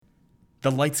The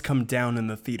lights come down in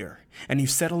the theater, and you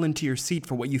settle into your seat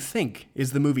for what you think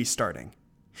is the movie starting.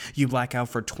 You black out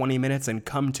for 20 minutes and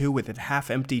come to with a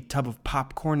half-empty tub of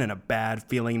popcorn and a bad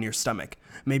feeling in your stomach.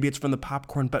 Maybe it's from the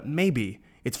popcorn, but maybe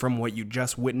it's from what you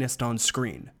just witnessed on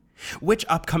screen. Which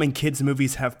upcoming kids'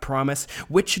 movies have promise?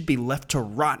 Which should be left to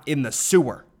rot in the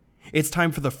sewer? It's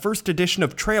time for the first edition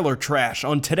of Trailer Trash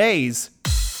on today's...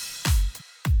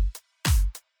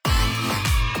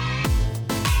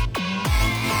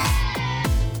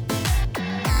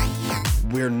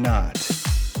 We're not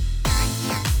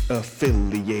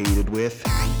affiliated with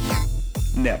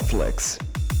Netflix.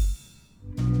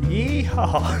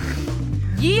 Yeehaw.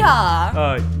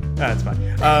 Yeehaw! That's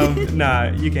fine.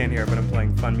 Nah, you can't hear it, but I'm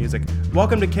playing fun music.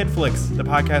 Welcome to Kid Flicks, the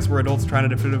podcast where adults try to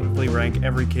definitively rank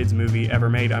every kid's movie ever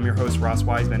made. I'm your host, Ross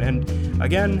Wiseman, and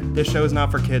again, this show is not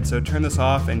for kids, so turn this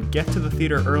off and get to the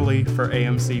theater early for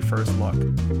AMC First Look.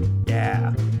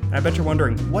 Yeah. And I bet you're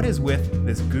wondering, what is with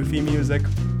this goofy music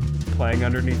playing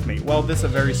underneath me? Well, this is a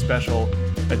very special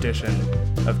edition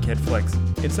of Kid Flicks.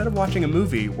 Instead of watching a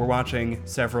movie, we're watching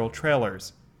several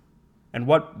trailers. And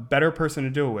what better person to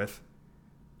do it with?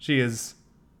 She is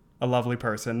a lovely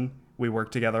person. We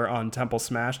worked together on Temple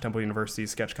Smash, Temple University's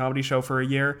sketch comedy show, for a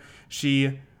year.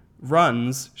 She's one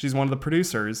of the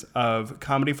producers of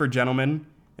Comedy for Gentlemen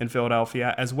in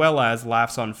Philadelphia, as well as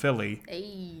Laughs on Philly.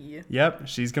 Hey. Yep,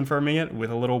 she's confirming it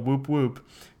with a little whoop whoop.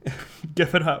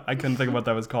 Give it up. I couldn't think of what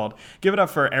that was called. Give it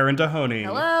up for Erin Dahoney.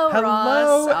 Hello, Ross.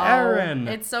 Hello, Erin.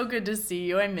 It's so good to see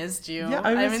you. I missed you. Yeah,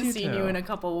 I haven't missed you seen too. you in a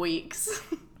couple weeks.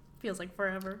 Feels like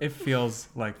forever. It feels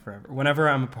like forever. Whenever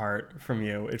I'm apart from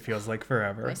you, it feels like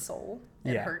forever. My soul.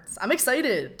 It Yeah. hurts. I'm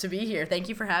excited to be here. Thank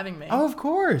you for having me. Oh, of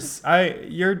course.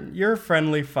 You're a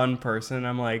friendly, fun person.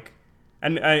 I'm like,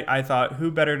 and I thought, who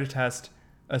better to test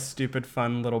a stupid,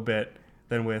 fun little bit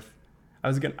than with. I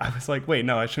was like, wait,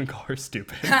 no, I shouldn't call her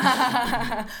stupid.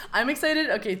 I'm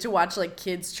excited, to watch like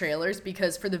kids trailers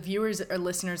because for the viewers or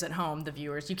listeners at home,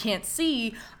 you can't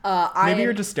see. Maybe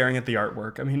you're just staring at the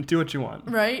artwork. I mean, do what you want.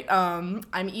 Right.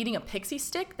 I'm eating a pixie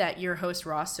stick that your host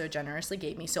Ross so generously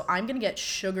gave me, so I'm gonna get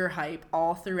sugar hype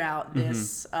all throughout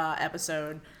this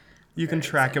episode. You can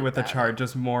track it with a chart,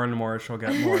 just more and more. She'll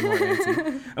get more and more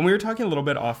antsy. And we were talking a little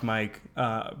bit off mic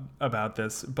about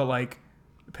this, but like,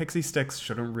 pixie sticks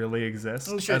shouldn't really exist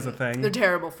as a thing. They're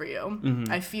terrible for you. Mm-hmm.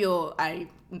 I feel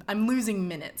I'm losing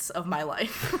minutes of my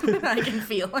life. I can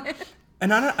feel it.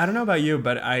 And I don't know about you,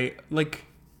 but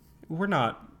we're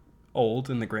not old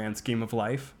in the grand scheme of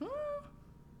life.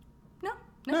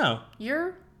 No.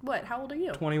 You're what? How old are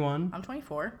you? 21. I'm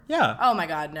 24. Yeah. Oh my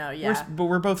God, no. Yeah. But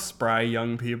we're both spry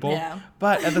young people. Yeah.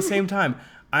 But at the same time,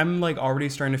 I'm like already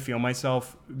starting to feel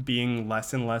myself being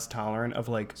less and less tolerant of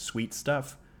like sweet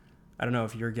stuff. I don't know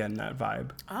if you're getting that vibe.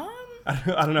 I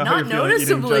don't know how you're feeling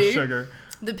eating just sugar.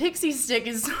 The pixie stick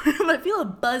is sort of, I feel a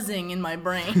buzzing in my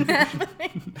brain.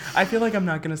 I feel like I'm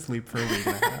not going to sleep for a week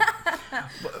and a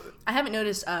half. I haven't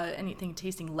noticed anything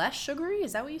tasting less sugary.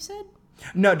 Is that what you said?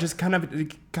 No, just kind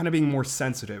of being more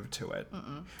sensitive to it.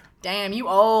 Mm-mm. Damn, you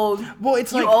old. Well,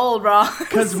 it's you old, Ross.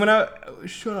 Because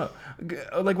shut up.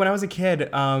 Like when I was a kid,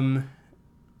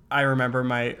 I remember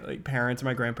my parents and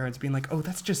my grandparents being like, "Oh,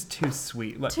 that's just too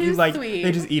sweet." Sweet.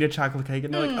 They just eat a chocolate cake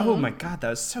and they're like, "Oh my God,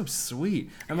 that was so sweet."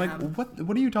 I'm like,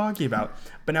 "What are you talking about?"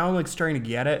 But now I'm like starting to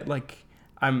get it. Like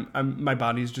my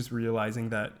body's just realizing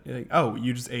that like, oh,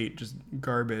 you just ate just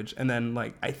garbage. And then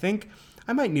like I think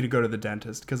I might need to go to the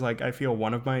dentist because like I feel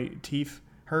one of my teeth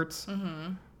hurts.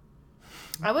 Mm-hmm.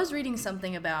 I was reading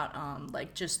something about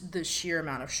just the sheer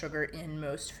amount of sugar in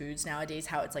most foods nowadays,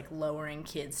 how it's like lowering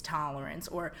kids' tolerance,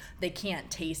 or they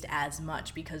can't taste as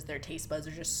much because their taste buds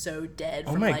are just so dead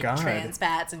from God. trans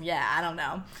fats. And yeah, I don't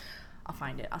know. I'll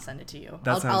find it. I'll send it to you.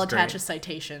 That I'll sounds attach great. a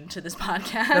citation to this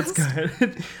podcast. That's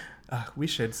good. We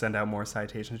should send out more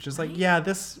citations. Just like, yeah,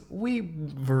 we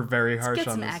were very harsh on this.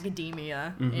 Let's get some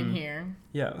academia in here.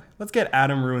 Yeah, let's get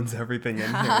Adam Ruins Everything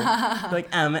in here. Like,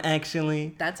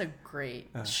 actually. That's a great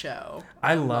show.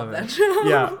 I love that it. show.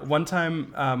 Yeah, one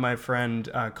time my friend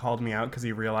called me out because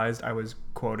he realized I was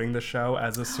quoting the show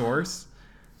as a source.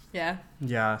 Yeah.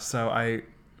 Yeah, so I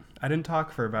didn't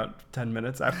talk for about 10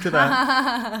 minutes after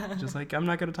that. Just like, I'm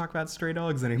not going to talk about Stray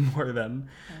Dogs anymore then.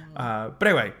 But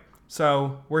anyway.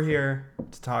 So, we're here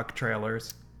to talk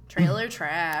trailers. Trailer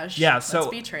trash. Yeah, so...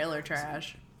 Let's be trailer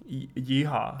trash.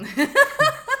 Yeehaw.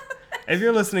 If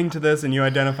you're listening to this and you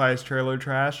identify as trailer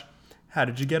trash, how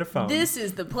did you get a phone? This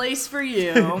is the place for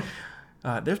you.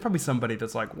 There's probably somebody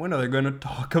that's like, when are they going to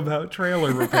talk about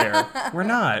trailer repair? We're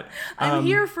not. I'm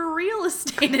here for real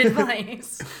estate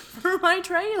advice for my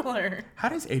trailer. How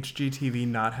does HGTV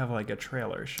not have like a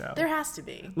trailer show? There has to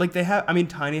be. Like they have, I mean,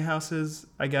 Tiny Houses,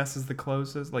 I guess, is the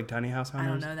closest. Like Tiny House Hunters.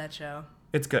 I don't know that show.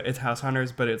 It's good. It's House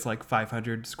Hunters, but it's like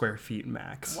 500 square feet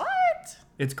max. What?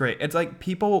 It's great. It's like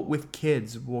people with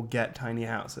kids will get tiny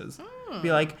houses. Be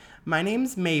like, my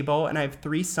name's Mabel, and I have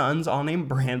 3 sons, all named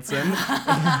Branson,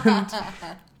 and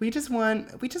we just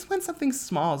want something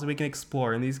small so we can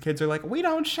explore. And these kids are like, we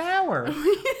don't shower.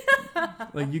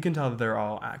 Like you can tell that they're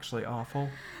all actually awful.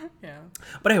 Yeah.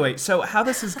 But anyway, so how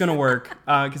this is gonna work?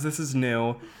 Because this is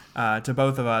new to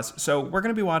both of us. So we're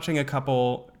gonna be watching a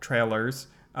couple trailers.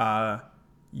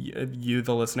 You,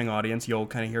 the listening audience, you'll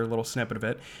kind of hear a little snippet of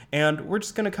it, and we're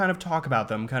just gonna kind of talk about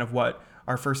them, kind of what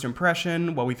our first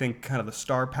impression, what we think kind of the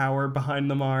star power behind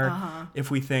them are, if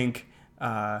we think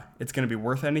it's going to be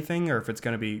worth anything or if it's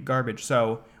going to be garbage.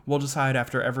 So we'll decide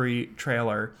after every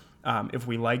trailer, if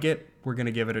we like it, we're going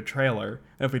to give it a trailer.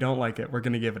 And if we don't like it, we're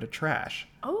going to give it a trash.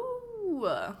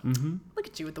 Oh, look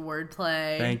at you with the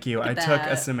wordplay. Thank you. I took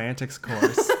a semantics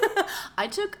course. I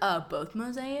took both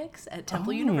mosaics at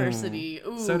Temple University.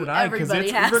 Ooh, so did I, because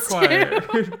it's required.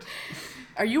 To.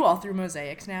 Are you all through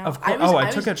mosaics now? Of course.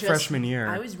 I took it freshman year.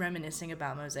 I was reminiscing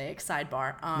about mosaics.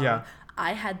 Sidebar. Yeah.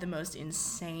 I had the most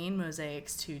insane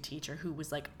mosaics 2 teacher who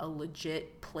was like a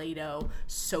legit Plato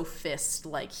sophist,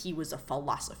 like he was a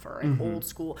philosopher and old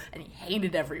school, and he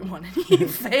hated everyone, and he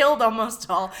failed almost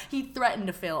all. He threatened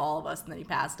to fail all of us, and then he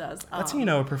passed us. That's how you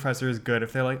know a professor is good,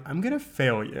 if they're like, I'm gonna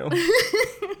fail you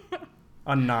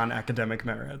on non-academic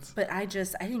merits. But I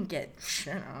didn't get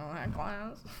shit out of that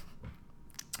class.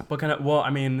 What kind of, well,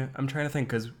 I mean, I'm trying to think,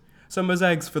 because so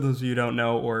mosaics, for those of you who don't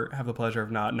know or have the pleasure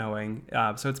of not knowing,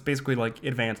 so it's basically like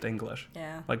advanced English.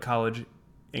 Yeah. Like college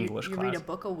English you class. read a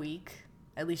book a week.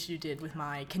 At least you did with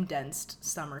my condensed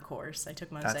summer course. I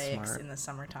took mosaics in the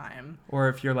summertime. Or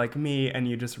if you're like me and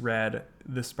you just read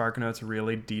the SparkNotes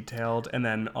really detailed and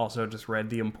then also just read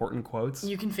the important quotes.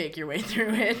 You can fake your way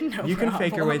through it. You can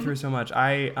fake your way through so much.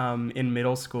 In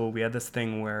middle school, we had this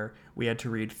thing where we had to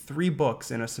read 3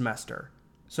 books in a semester.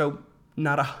 So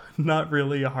not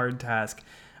really a hard task.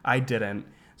 I didn't.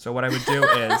 So what I would do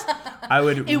is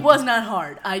It was not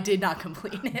hard. I did not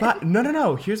complete it. But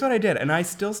no. Here's what I did, and I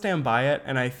still stand by it,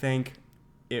 and I think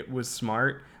it was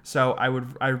smart. So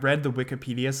I read the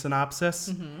Wikipedia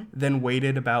synopsis, then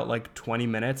waited about like 20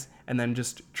 minutes, and then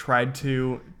just tried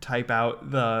to type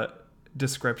out the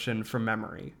description from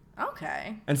memory.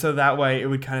 Okay. And so that way it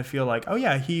would kind of feel like, oh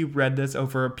yeah, he read this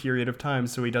over a period of time,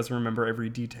 so he doesn't remember every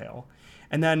detail.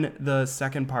 And then the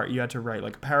second part, you had to write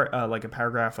like a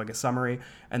paragraph, like a summary.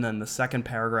 And then the second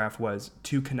paragraph was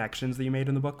 2 connections that you made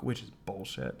in the book, which is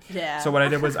bullshit. Yeah. So what I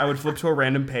did was I would flip to a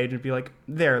random page and be like,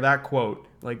 there, that quote.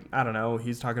 Like, I don't know,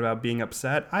 he's talking about being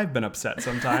upset. I've been upset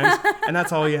sometimes. And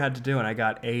that's all you had to do. And I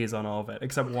got A's on all of it,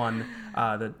 except one,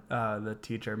 the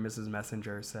teacher, Mrs.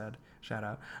 Messenger, said, shout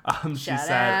out. She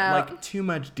said, like, too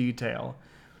much detail.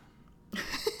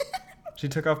 She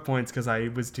took off points because I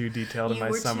was too detailed in my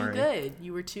summary.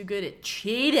 You were too good at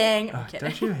cheating. I'm kidding.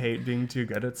 Don't you hate being too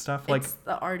good at stuff? It's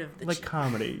the art of the like cheat.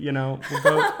 Comedy, you know?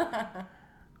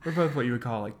 We're both what you would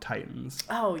call like titans.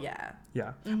 Oh, yeah.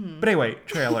 Yeah. But anyway,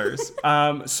 trailers.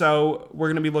 So we're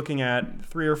going to be looking at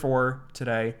 3 or 4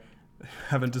 today.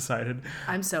 Haven't decided.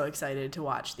 I'm so excited to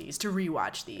watch these, to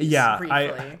rewatch these. Yeah,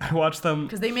 briefly. I watched them.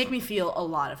 Because they make me feel a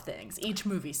lot of things, each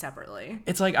movie separately.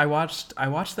 It's like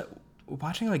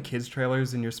watching like kids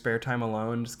trailers in your spare time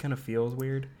alone just kind of feels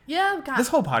weird. Yeah, this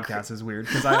whole podcast is weird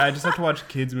because I just have to watch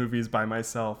kids movies by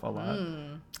myself a lot.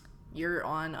 You're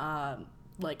on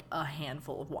like a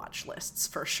handful of watch lists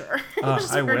for sure.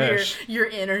 I wish. Your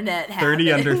internet habits.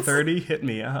 30 under 30, hit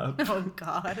me up. Oh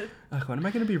God. When am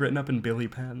I going to be written up in Billy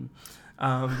Penn?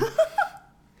 That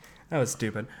was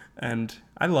stupid. And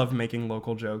I love making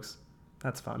local jokes.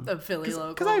 That's fun. The Philly local.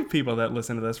 Because I have people that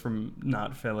listen to this from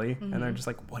not Philly, and they're just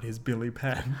like, what is Billy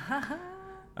Penn?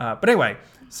 But anyway,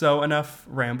 so enough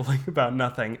rambling about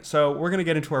nothing. So we're going to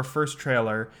get into our first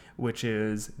trailer, which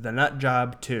is The Nut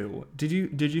Job 2. Did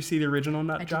you see the original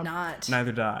Nut Job? I did not.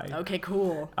 Neither did I. Okay,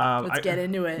 cool. Let's get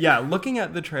into it. Yeah, looking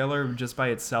at the trailer just by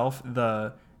itself,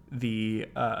 the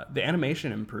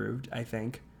animation improved, I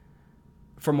think.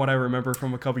 From what I remember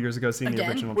from a couple years ago seeing the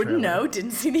original trailer. Wouldn't know. Didn't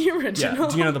see the original. Yeah.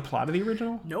 Do you know the plot of the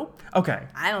original? Nope. Okay.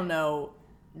 I don't know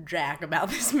jack about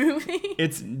this movie.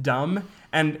 It's dumb,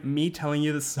 and me telling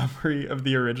you the summary of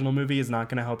the original movie is not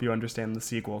going to help you understand the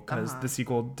sequel, because the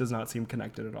sequel does not seem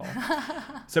connected at all.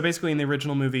 So basically in the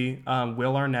original movie,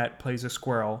 Will Arnett plays a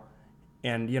squirrel,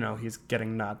 and, you know, he's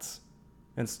getting nuts.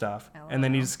 and stuff. And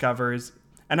then he discovers,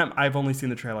 and I've only seen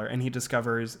the trailer, and he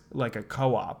discovers like a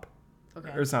co-op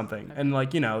or something. Okay. And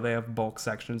like, you know, they have bulk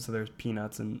sections, so there's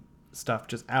peanuts and stuff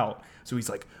just out. So he's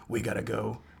like, we gotta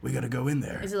go in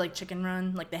there. Is it like Chicken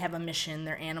Run? Like they have a mission,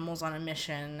 they're animals on a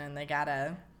mission, and they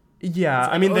gotta... Yeah,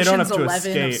 like I mean, they don't have to Ocean's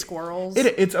 11 escape. Of squirrels?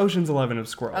 It's Ocean's 11 of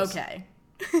squirrels. Okay.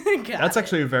 That's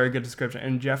actually a very good description.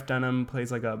 And Jeff Dunham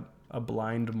plays like a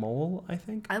blind mole, I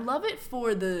think. I love it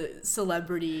for the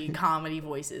celebrity comedy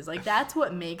voices. Like, that's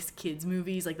what makes kids'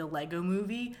 movies, like the Lego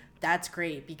movie, that's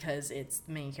great because it's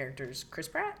the main character's Chris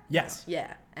Pratt. Yes.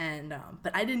 Yeah. And,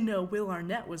 but I didn't know Will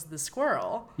Arnett was the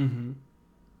squirrel. Mm-hmm.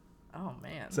 Oh,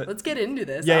 man. So, let's get into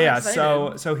this. Yeah, yeah.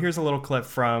 So here's a little clip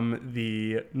from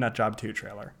the Nutjob 2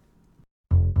 trailer.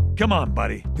 Come on,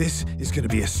 buddy. This is going to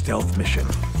be a stealth mission.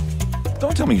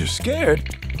 Don't tell me you're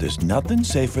scared. There's nothing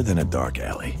safer than a dark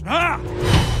alley. Ah!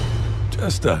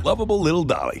 Just a lovable little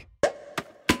dolly.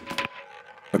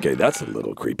 Okay, that's a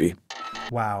little creepy.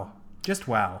 Wow. Just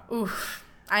wow. Oof.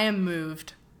 I am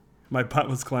moved. My butt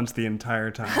was clenched the entire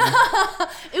time.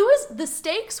 The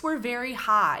stakes were very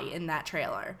high in that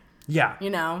trailer. Yeah. You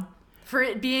know? For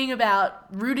it being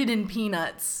rooted in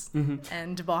peanuts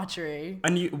and debauchery.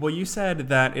 And you said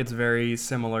that it's very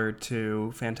similar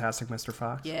to Fantastic Mr.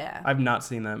 Fox. Yeah. I've not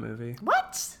seen that movie.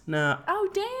 What? Nah. Oh,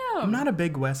 damn. I'm not a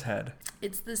big Wes head.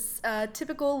 It's this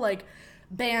typical, like,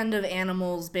 band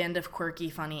of quirky,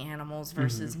 funny animals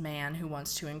versus man who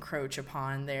wants to encroach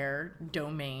upon their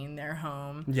domain, their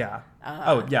home. Yeah.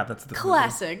 That's the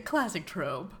classic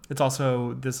trope.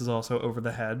 This is also Over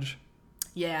the Hedge.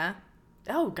 Yeah.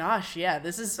 Oh gosh, yeah,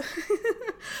 this is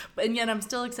and yet I'm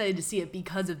still excited to see it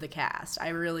because of the cast. I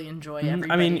really enjoy everybody.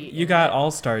 I mean, you got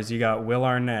all-stars. You got Will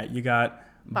Arnett, you got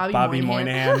Bobby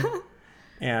Moynihan.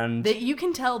 And you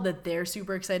can tell that they're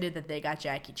super excited that they got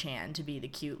Jackie Chan to be the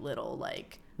cute little,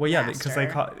 like, well, yeah, master.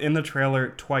 because in the trailer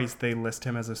twice they list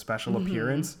him as a special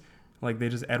appearance. Like they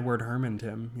just Edward Herman'd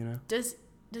him, you know.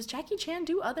 Does Jackie Chan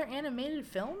do other animated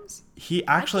films? He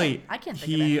actually... I can't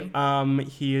think of any.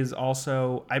 He is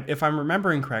also... if I'm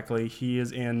remembering correctly, he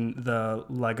is in the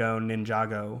Lego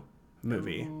Ninjago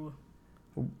movie. Ooh.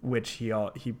 Which he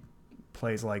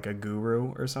plays like a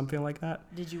guru or something like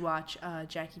that. Did you watch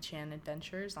Jackie Chan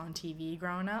Adventures on TV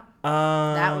growing up?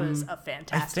 That was a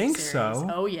fantastic I think series. so.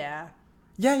 Oh, yeah.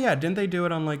 Yeah. Didn't they do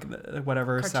it on like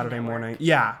whatever Cartoon Saturday Network. morning?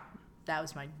 Yeah. That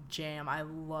was my jam. I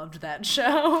loved that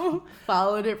show.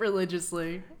 Followed it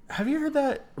religiously. Have you heard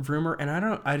that rumor? And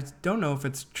I don't know if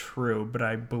it's true, but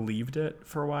I believed it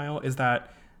for a while. Is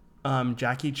that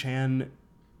Jackie Chan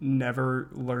never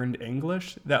learned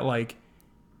English? That like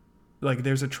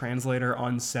there's a translator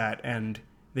on set, and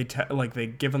they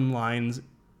give him lines,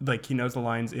 like he knows the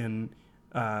lines in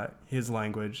his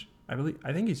language. I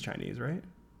think he's Chinese, right?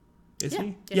 Is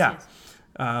he? Yes, yeah. He is.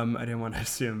 I didn't want to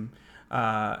assume.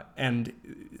 And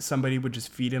somebody would just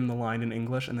feed him the line in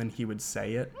English, and then he would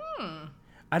say it.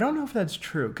 I don't know if that's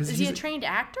true. Because is he a trained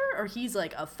actor, or he's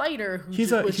like a fighter who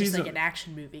was just like an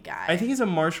action movie guy? I think he's a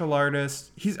martial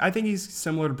artist. I think he's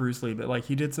similar to Bruce Lee, but like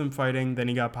he did some fighting, then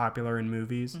he got popular in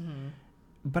movies.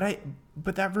 But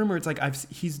that rumor, it's like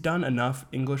he's done enough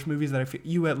English movies that I feel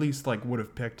you at least like would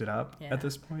have picked it up at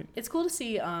this point. It's cool to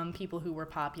see people who were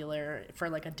popular for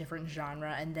like a different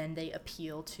genre, and then they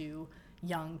appeal to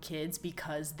young kids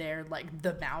because they're like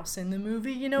the mouse in the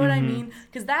movie, you know what I mean?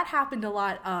 Because that happened a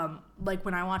lot. Like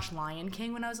when I watched Lion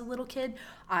King when I was a little kid,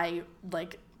 I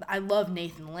love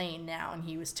Nathan Lane now, and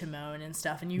he was Timon and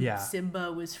stuff, and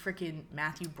Simba was freaking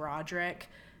Matthew Broderick.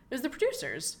 It was The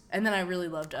Producers, and then I really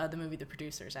loved the movie The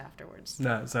Producers afterwards.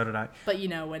 No, so did I. But you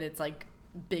know, when it's like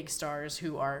big stars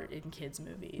who are in kids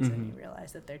movies and you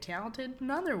realize that they're talented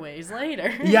in other ways later.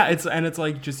 Yeah, it's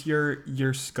like just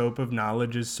your scope of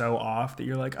knowledge is so off that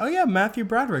you're like, oh yeah, Matthew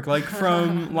Broderick, like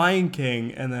from Lion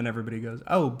King, and then everybody goes,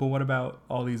 oh, but what about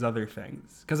all these other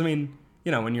things? Because I mean,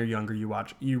 you know, when you're younger, you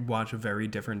watch very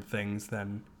different things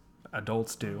than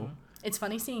adults do. It's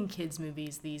funny seeing kids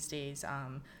movies these days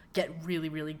get really,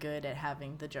 really good at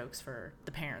having the jokes for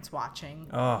the parents watching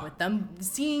with them.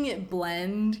 Seeing it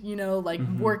blend, you know, like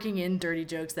working in dirty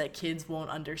jokes that kids won't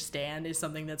understand is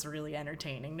something that's really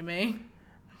entertaining to me.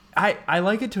 I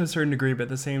like it to a certain degree, but at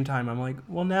the same time, I'm like,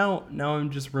 well, now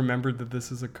I'm just remembered that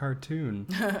this is a cartoon.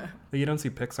 Like, you don't see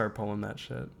Pixar pulling that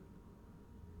shit.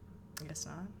 I guess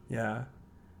not. Yeah.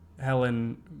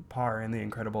 Helen Parr in The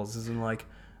Incredibles isn't like,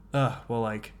 well,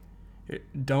 like,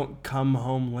 don't come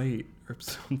home late or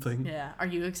something. Yeah. Are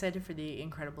you excited for The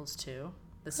Incredibles 2,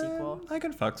 the sequel? I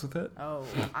could fucks with it. Oh,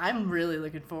 I'm really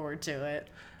looking forward to it.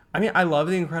 I mean, I love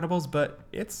The Incredibles, but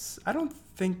I don't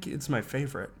think it's my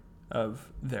favorite of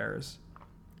theirs.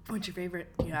 What's your favorite?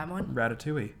 Do you have one?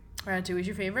 Ratatouille. Ratatouille's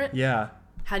your favorite? Yeah.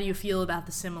 How do you feel about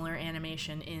the similar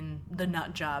animation in The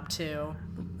Nut Job 2?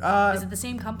 Is it the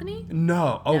same company?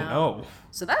 No. Oh, no.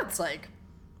 So that's like...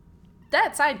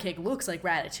 That sidekick looks like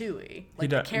Ratatouille. Like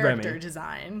the character Remy.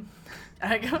 design.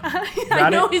 I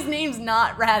know his name's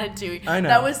not Ratatouille. I know.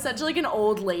 That was such like an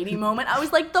old lady moment. I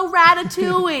was like, the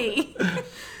Ratatouille!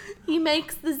 He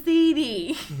makes the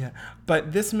ziti. Yeah.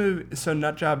 But this movie, so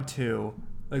Nut Job 2,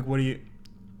 like what do you...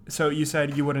 So you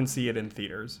said you wouldn't see it in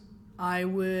theaters. I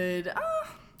would...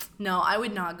 no, I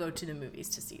would not go to the movies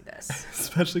to see this.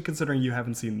 Especially considering you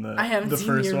haven't seen the I haven't seen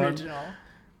first the one. original.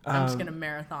 I'm just going to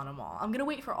marathon them all. I'm going to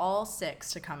wait for all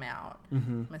 6 to come out.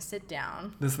 I'm going to sit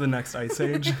down. This is the next Ice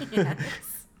Age. Yes.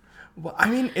 Well, I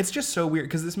mean, it's just so weird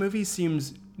because this movie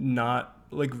seems not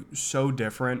like so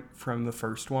different from the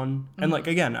first one. And like,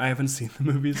 again, I haven't seen the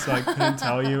movie, so I couldn't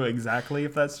tell you exactly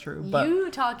if that's true. But You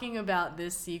talking about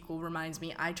this sequel reminds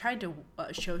me, I tried to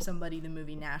show somebody the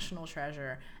movie National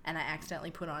Treasure, and I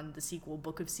accidentally put on the sequel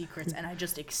Book of Secrets, and I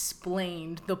just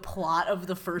explained the plot of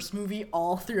the first movie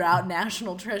all throughout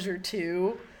National Treasure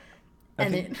 2,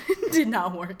 and it did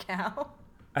not work out.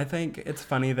 I think it's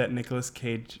funny that Nicolas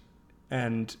Cage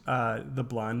and the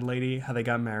blonde lady, how they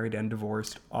got married and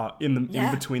divorced in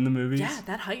between the movies. Yeah,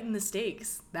 that heightened the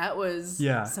stakes. That was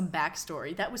some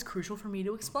backstory. That was crucial for me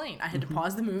to explain. I had to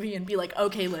pause the movie and be like,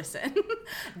 okay, listen.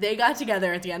 They got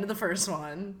together at the end of the first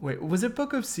one. Wait, was it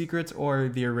Book of Secrets or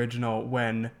the original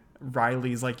when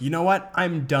Riley's like, you know what?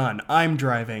 I'm done. I'm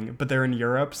driving. But they're in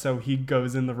Europe, so he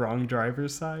goes in the wrong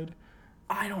driver's side.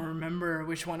 I don't remember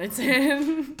which one it's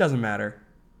in. Doesn't matter.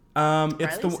 It's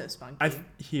Riley's so spunky.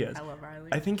 He is. I love Riley.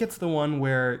 I think it's the one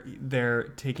where they're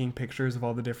taking pictures of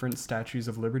all the different statues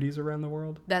of liberties around the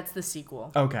world. That's the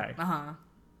sequel. Okay.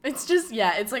 It's just,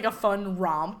 it's like a fun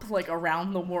romp, like,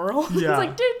 around the world. Yeah.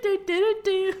 It's like,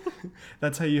 do.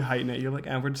 That's how you heighten it. You're like,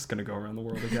 we're just going to go around the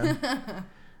world again.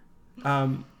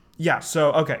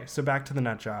 So back to the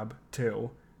Nut Job,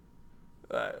 too.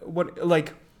 What,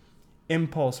 like,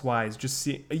 impulse-wise, just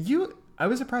see... I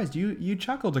was surprised. You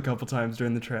chuckled a couple times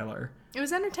during the trailer. It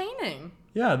was entertaining.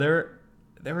 Yeah, there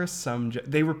were some...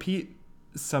 They repeat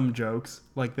some jokes.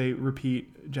 Like, they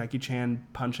repeat Jackie Chan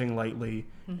punching lightly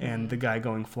and the guy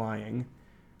going flying.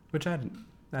 Which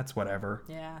that's whatever.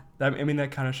 Yeah. That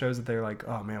kind of shows that they're like,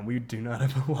 oh, man, we do not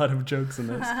have a lot of jokes in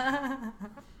this.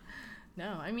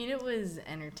 No, I mean, it was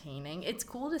entertaining. It's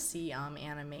cool to see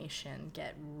animation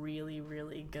get really,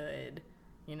 really good.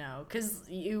 You know, because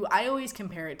I always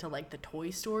compare it to like the Toy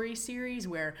Story series,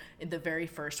 where the very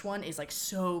first one is like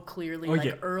so clearly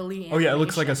early animation. Oh yeah, it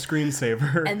looks like a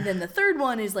screensaver. And then the third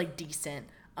one is like decent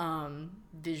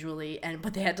visually,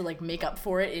 but they had to like make up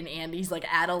for it in Andy's like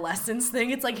adolescence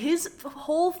thing. It's like his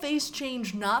whole face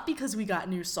changed not because we got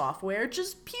new software,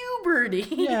 just puberty.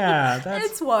 Yeah,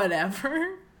 it's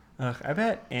whatever. I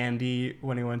bet Andy,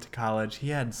 when he went to college, he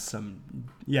had some...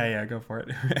 Yeah, go for it.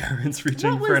 Aaron's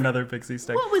reaching for another pixie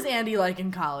stick. What was Andy like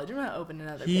in college? I'm going to open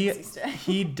another pixie stick.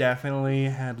 He definitely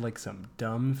had, like, some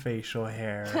dumb facial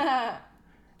hair.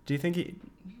 Do you think he...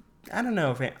 I don't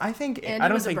know if...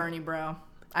 Andy was a Bernie bro.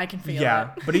 I can feel it.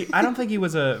 Yeah, but I don't think he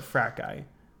was a frat guy.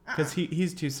 Because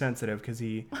he's too sensitive, because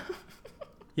he...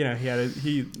 You know,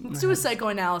 Let's do a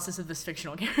psychoanalysis of this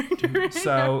fictional character.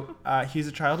 So, he's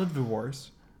a child of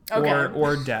divorce. Okay.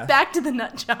 Or death. Back to the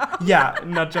Nut Job. Yeah,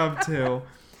 Nut Job 2.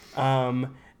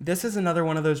 This is another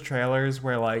one of those trailers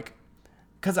where, like...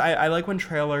 Because I like when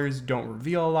trailers don't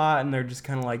reveal a lot, and they're just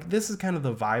kind of like, this is kind of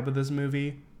the vibe of this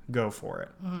movie. Go for it.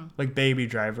 Like Baby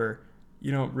Driver.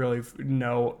 You don't really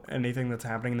know anything that's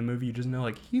happening in the movie. You just know,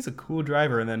 like, he's a cool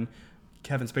driver. And then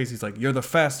Kevin Spacey's like, you're the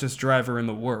fastest driver in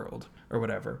the world. Or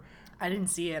whatever. I didn't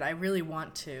see it. I really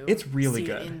want to. It's really see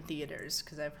good. It in theaters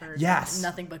because I've heard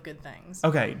nothing but good things.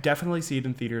 Okay, definitely see it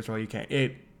in theaters while you can.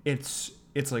 It's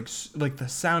like the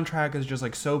soundtrack is just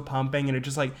like so pumping, and it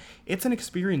just like it's an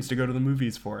experience to go to the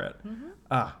movies for it.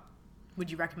 Would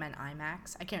you recommend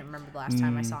IMAX? I can't remember the last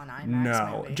time I saw an IMAX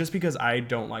No, movie. just because I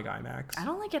don't like IMAX. I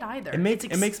don't like it either.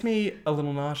 It makes me a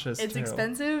little nauseous. It's too.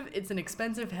 expensive. It's an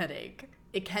expensive headache.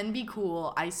 It can be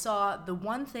cool. I saw the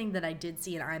one thing that I did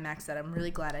see in IMAX that I'm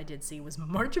really glad I did see was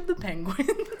March of the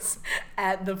Penguins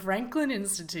at the Franklin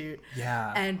Institute.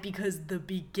 Yeah. And because the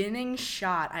beginning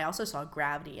shot, I also saw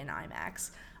Gravity in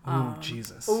IMAX. Oh,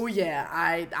 Jesus. Oh, yeah.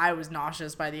 I was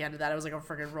nauseous by the end of that. It was like a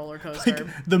freaking roller coaster.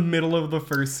 Like the middle of the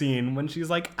first scene when she's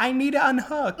like, I need to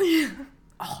unhook.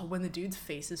 Oh, when the dude's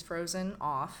face is frozen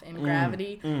off in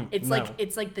Gravity. It's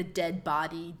like the dead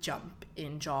body jump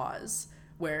in Jaws,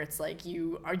 where it's like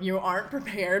you aren't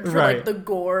prepared for like the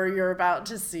gore you're about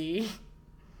to see.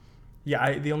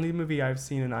 Yeah, the only movie I've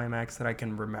seen in IMAX that I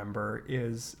can remember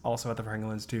is also at the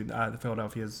Franklin Institute, the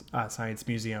Philadelphia's Science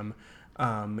Museum.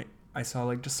 I saw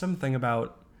like just something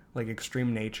about like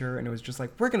extreme nature, and it was just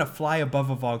like, we're gonna fly above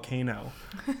a volcano.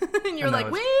 And you're like,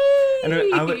 wait. And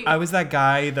I was that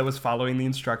guy that was following the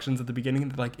instructions at the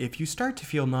beginning. Like, if you start to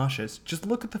feel nauseous, just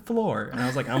look at the floor. And I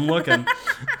was like, I'm looking.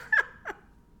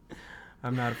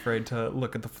 I'm not afraid to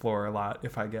look at the floor a lot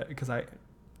because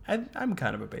I'm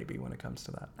kind of a baby when it comes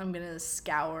to that. I'm gonna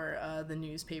scour the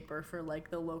newspaper for like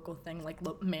the local thing, like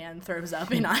man throws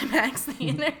up in IMAX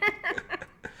theater.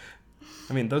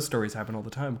 I mean, those stories happen all the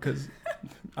time because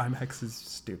IMAX is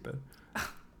stupid.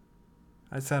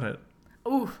 I said it.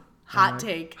 Ooh, hot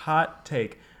take. Hot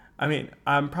take. I mean,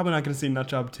 I'm probably not going to see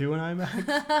Nutjob 2 in IMAX.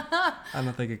 I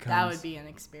don't think it comes. That would be an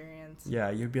experience. Yeah,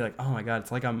 you'd be like, oh my god,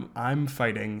 it's like I'm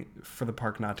fighting for the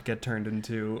park not to get turned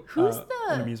into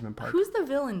an amusement park. Who's the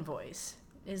villain voice?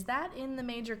 Is that in the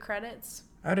major credits?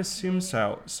 I'd assume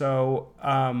so. So,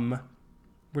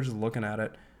 we're just looking at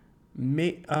it.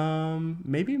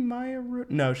 Maybe Maya.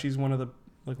 No, she's one of the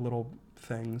like little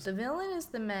things. The villain is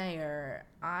the mayor.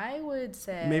 I would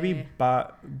say maybe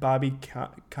Bobby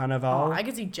Cannavale. Oh, I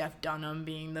could see Jeff Dunham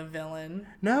being the villain.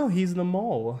 No, he's the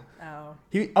mole.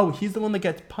 He's the one that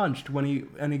gets punched when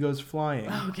he goes flying.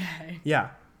 Okay. Yeah,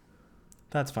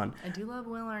 that's fun. I do love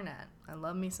Will Arnett. I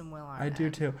love me some Will Arnett. I do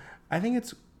too. I think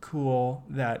it's cool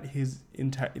that he's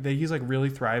like really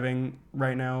thriving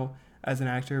right now as an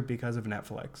actor because of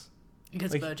Netflix.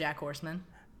 Because of BoJack Horseman.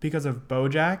 Because of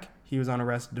BoJack, he was on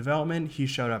Arrested Development. He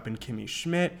showed up in Kimmy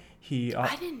Schmidt.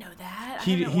 I didn't know that.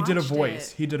 He did a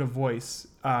voice. He did a voice.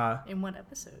 In what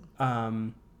episode?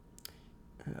 I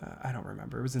don't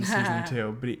remember. It was in season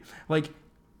 2. But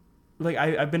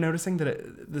I've been noticing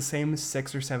that the same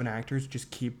 6 or 7 actors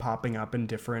just keep popping up in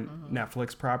different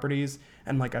Netflix properties,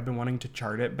 and like I've been wanting to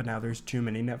chart it, but now there's too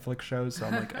many Netflix shows, so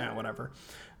I'm like, whatever.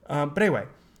 But anyway.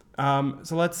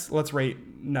 So let's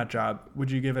rate Nutjob. Would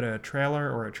you give it a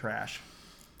trailer or a trash?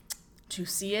 To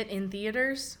see it in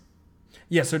theaters?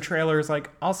 Yeah, so trailers, like,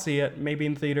 I'll see it, maybe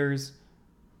in theaters.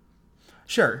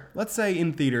 Sure, let's say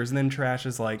in theaters, and then trash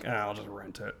is like, I'll just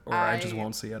rent it, or I just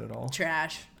won't see it at all.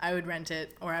 Trash. I would rent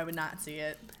it, or I would not see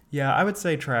it. Yeah, I would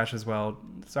say trash as well.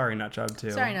 Sorry, Nutjob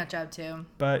 2. Sorry, Nutjob 2.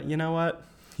 But you know what?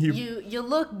 You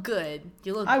look good.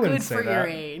 You look good for your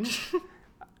age.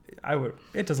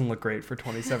 It doesn't look great for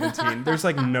 2017. There's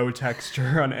like no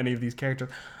texture on any of these characters.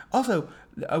 Also,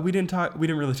 we didn't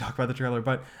really talk about the trailer,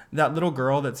 but that little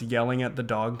girl that's yelling at the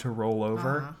dog to roll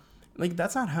over, like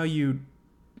that's not how you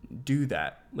do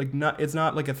that. Like it's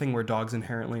not like a thing where dogs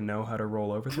inherently know how to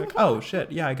roll over. It's like, oh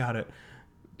shit, yeah, I got it.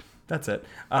 That's it.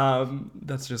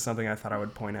 That's just something I thought I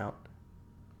would point out.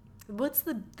 What's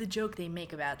the joke they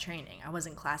make about training? I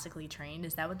wasn't classically trained.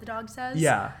 Is that what the dog says?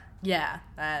 Yeah. Yeah,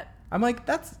 that. I'm like,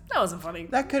 that wasn't funny.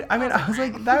 That could. I mean, I was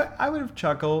like, that. I would have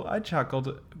chuckled. I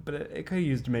chuckled, but it could have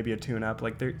used maybe a tune-up.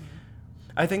 Like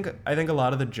I think a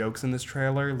lot of the jokes in this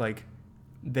trailer, like,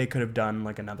 they could have done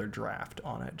like another draft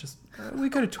on it. Just we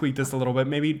could have tweaked this a little bit.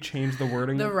 Maybe change the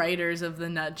wording. The writers of the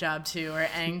Nutjob 2 are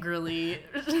angrily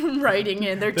writing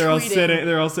in. They're tweeting.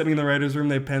 They're all sitting in the writers' room.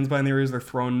 They have pens behind their ears. They're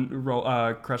throwing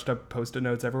crushed up Post-it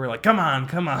notes everywhere. Like, come on.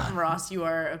 Ross, you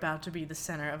are about to be the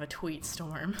center of a tweet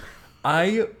storm.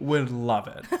 I would love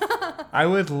it. I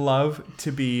would love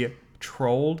to be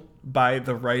trolled by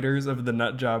the writers of the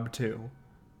Nutjob 2. It'd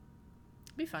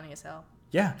be funny as hell.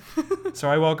 Yeah. So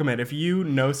I welcome it. If you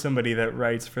know somebody that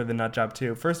writes for the Nutjob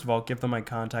 2, first of all, give them my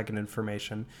contact and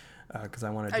information because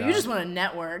I want to. You just want to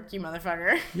network, you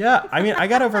motherfucker. Yeah. I mean, I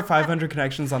got over 500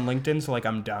 connections on LinkedIn, so like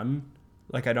I'm done.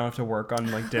 Like I don't have to work on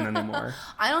LinkedIn anymore.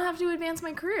 I don't have to advance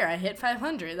my career. I hit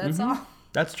 500. That's all.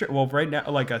 That's true. Well, right now,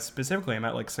 like specifically, I'm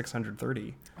at like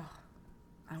 630. Oh,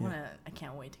 I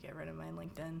can't wait to get rid of my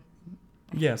LinkedIn.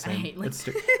 Yeah, same. I hate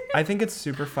LinkedIn. I think it's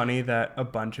super funny that a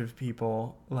bunch of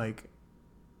people like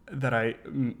that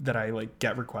I like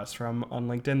get requests from on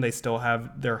LinkedIn, they still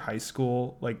have their high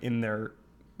school like in their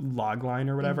log line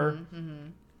or whatever.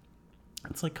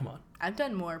 It's like, come on. I've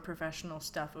done more professional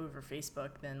stuff over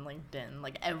Facebook than LinkedIn,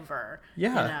 like ever.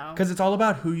 Yeah, because it's all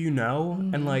about who you know,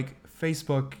 and like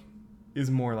Facebook is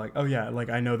more like, oh yeah, like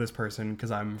I know this person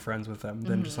because I'm friends with them,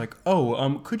 than just like,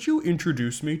 could you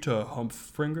introduce me to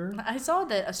Humpfringer? I saw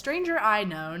that a stranger I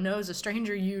know knows a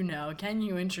stranger you know. Can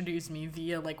you introduce me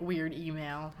via like weird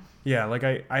email? Yeah, like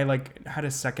I like had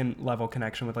a second level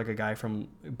connection with like a guy from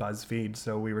BuzzFeed,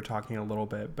 so we were talking a little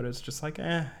bit, but it's just like,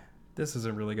 this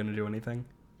isn't really going to do anything.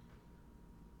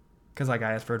 Because like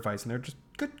I asked for advice and they're just,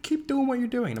 keep doing what you're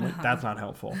doing. And I'm like, that's not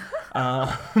helpful.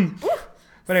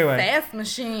 But anyway. Fast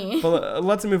machine. Well,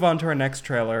 let's move on to our next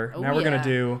trailer. Now we're going to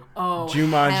do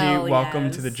Jumanji,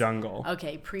 Welcome to the Jungle.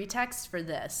 Okay, pretext for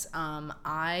this.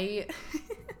 I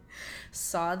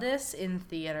saw this in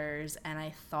theaters, and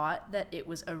I thought that it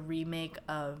was a remake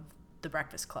of The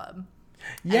Breakfast Club.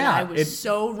 Yeah. And I was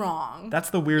so wrong. That's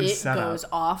the weird setup. It goes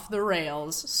off the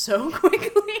rails so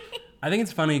quickly. I think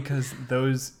it's funny because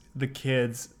the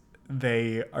kids,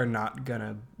 they're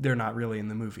not really in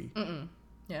the movie. Mm-mm.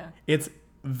 Yeah. It's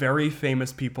very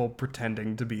famous people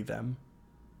pretending to be them.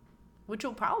 Which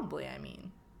will probably,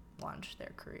 launch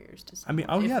their careers to some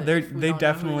I mean, they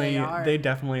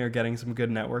definitely are getting some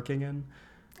good networking in.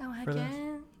 Oh, heck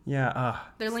yeah. Yeah.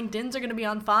 Their LinkedIns are going to be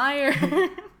on fire.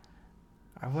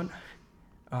 I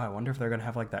wonder if they're gonna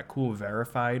have like that cool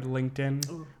verified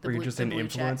LinkedIn where you're just an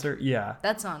influencer. Check. Yeah.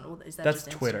 That's on. Is that That's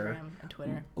just Twitter. Instagram and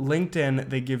Twitter? LinkedIn,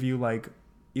 they give you like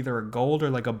either a gold or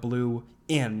like a blue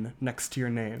in next to your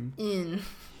name. In.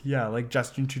 Yeah, like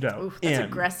Justin Trudeau. Oof, that's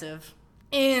aggressive.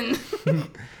 In.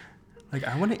 Like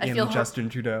I want to in Justin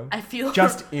Trudeau. I feel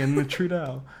just in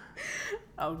Trudeau.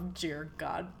 Oh dear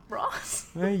God, Ross.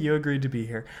 You agreed to be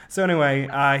here. So anyway,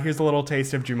 here's a little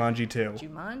taste of Jumanji 2.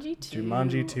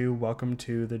 Jumanji 2, Welcome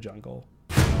to the Jungle.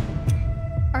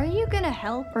 Are you gonna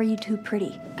help or are you too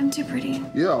pretty? I'm too pretty.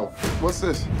 Yo, what's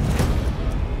this?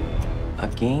 A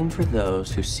game for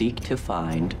those who seek to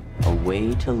find a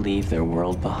way to leave their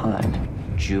world behind.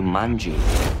 Jumanji.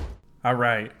 All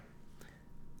right.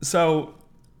 So...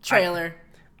 Trailer.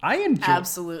 I enjoy...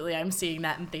 Absolutely, I'm seeing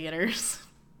that in theaters.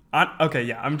 Okay,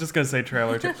 yeah, I'm just going to say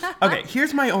trailer too. Okay,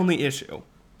 here's my only issue.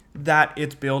 That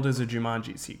it's billed as a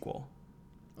Jumanji sequel.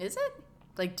 Is it?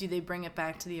 Like, do they bring it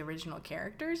back to the original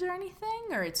characters or anything?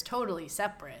 Or it's totally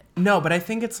separate? No, but I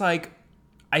think it's like...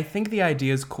 I think the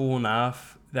idea is cool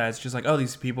enough that it's just like, oh,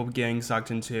 these people getting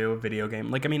sucked into a video game.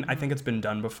 Like, I mean, I think it's been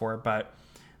done before, but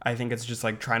I think it's just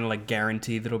like trying to like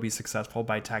guarantee that it'll be successful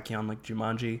by tacking on like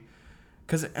Jumanji.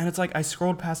 And it's like, I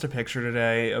scrolled past a picture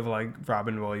today of, like,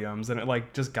 Robin Williams, and it,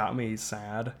 like, just got me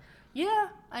sad. Yeah,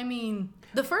 I mean,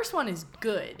 the first one is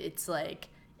good. It's, like,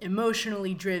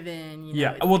 emotionally driven.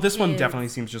 Yeah, well, this one definitely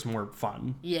seems just more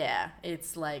fun. Yeah,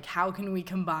 it's like, how can we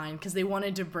combine? Because they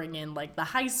wanted to bring in, like, the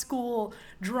high school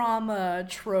drama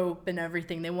trope and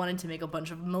everything. They wanted to make a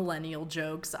bunch of millennial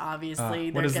jokes,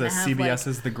 obviously. What is this,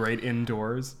 CBS's The Great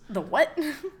Indoors? The what?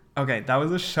 Okay, that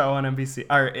was a show on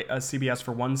CBS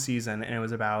for one season, and it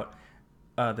was about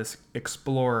this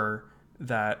explorer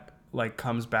that like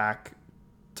comes back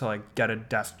to like get a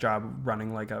desk job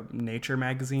running like a nature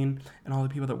magazine, and all the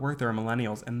people that work there are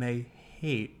millennials, and they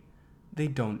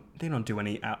don't do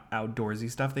any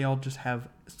outdoorsy stuff. They all just have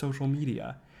social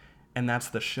media, and that's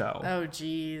the show. Oh,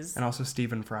 jeez. And also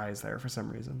Stephen Fry is there for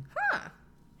some reason. Huh.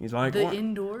 He's like The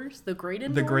Indoors? The Great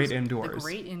Indoors? The Great Indoors. The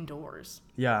Great Indoors.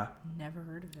 Yeah. Never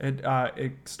heard of it.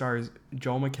 It stars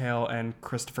Joel McHale and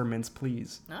Christopher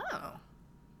Mintz-Plasse. Oh.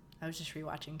 I was just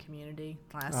rewatching Community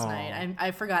last night.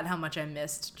 I forgot how much I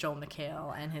missed Joel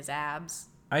McHale and his abs.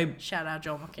 Shout out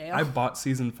Joel McHale. I bought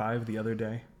season 5 the other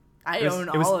day. I own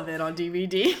all of it on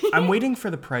DVD. I'm waiting for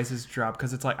the prices to drop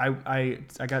because it's like I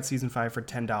got season 5 for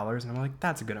 $10, and I'm like,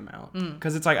 that's a good amount,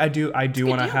 because it's like I do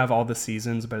want to have all the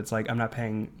seasons, but it's like I'm not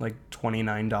paying like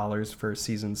 $29 for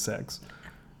season 6.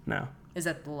 No. Is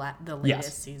that the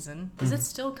latest season? Is it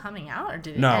still coming out, or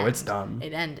did it No, end? it's done.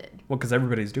 It ended. Well, because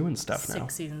everybody's doing stuff now.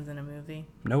 6 seasons in a movie.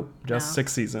 Nope, just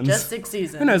 6 seasons. Just 6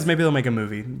 seasons. Who knows? Maybe they'll make a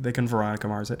movie. They can Veronica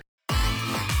Mars it.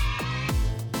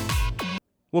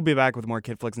 We'll be back with more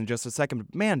Kid Flicks in just a second.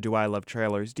 Man, do I love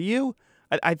trailers. Do you?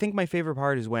 I think my favorite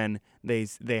part is when they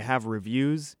have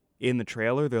reviews in the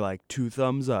trailer. They're like, 2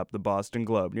 thumbs up, the Boston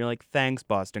Globe. And you're like, thanks,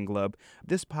 Boston Globe.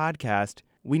 This podcast,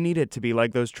 we need it to be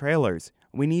like those trailers.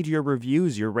 We need your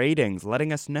reviews, your ratings,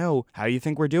 letting us know how you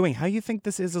think we're doing, how you think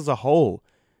this is as a whole.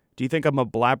 Do you think I'm a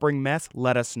blabbering mess?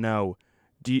 Let us know.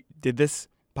 Did this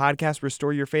podcast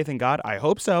restore your faith in God? I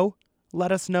hope so.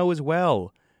 Let us know as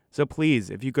well. So please,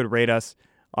 if you could rate us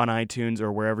on iTunes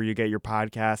or wherever you get your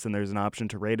podcasts and there's an option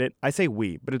to rate it. I say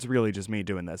we, but it's really just me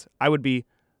doing this. I would be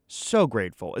so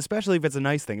grateful, especially if it's a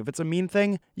nice thing. If it's a mean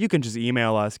thing, you can just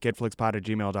email us,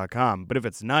 kidflixpod@gmail.com. But if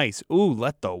it's nice,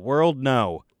 let the world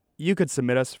know. You could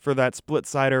submit us for that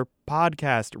Split-Sider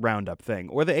podcast roundup thing,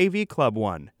 or the AV Club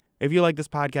one. If you like this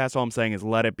podcast, all I'm saying is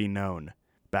let it be known.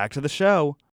 Back to the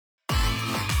show. But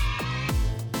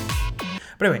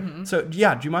anyway, so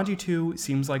yeah, Jumanji 2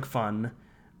 seems like fun.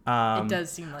 It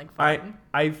does seem like fun.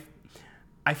 I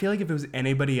feel like if it was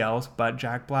anybody else but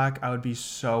Jack Black, I would be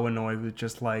so annoyed with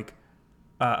just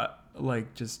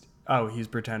he's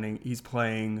pretending he's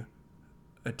playing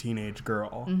a teenage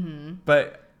girl. Mm-hmm.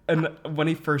 But And when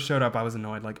he first showed up, I was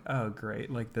annoyed, like, oh, great.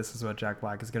 Like, this is what Jack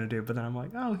Black is going to do. But then I'm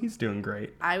like, oh, he's doing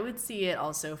great. I would see it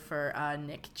also for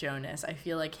Nick Jonas. I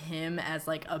feel like him as,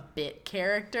 like, a bit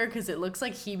character, because it looks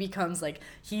like he becomes, like,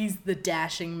 he's the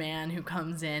dashing man who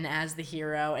comes in as the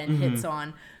hero and hits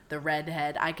on the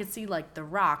redhead. I could see, like, The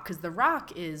Rock, because The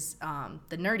Rock is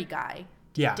the nerdy guy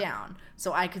deep down.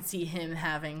 So I could see him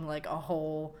having, like, a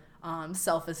whole...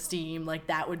 self-esteem, like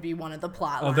that would be one of the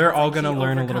plot lines. Oh, they're all like, going to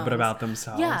learn a little bit about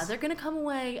themselves. Yeah, they're going to come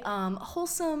away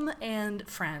wholesome and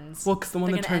friends. Well, because the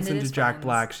one that turns into Jack friends.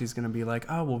 Black, she's going to be like,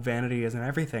 oh, well, vanity isn't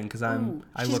everything because I look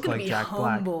like Jack Black. She's going to be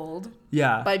humbled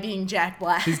yeah. by being Jack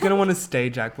Black. She's going to want to stay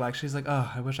Jack Black. She's like,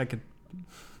 oh, I wish I could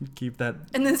keep that.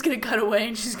 And then it's going to cut away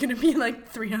and she's going to be like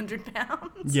 300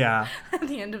 pounds. Yeah. At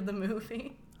the end of the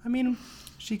movie. I mean,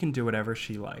 she can do whatever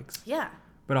she likes. Yeah.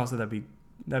 But also that'd be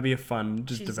a fun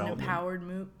She's development. She's an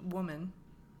empowered woman.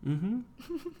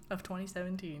 Of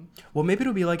 2017. Well, maybe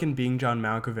it'll be like in Being John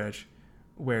Malkovich,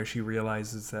 where she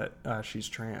realizes that she's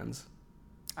trans.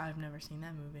 I've never seen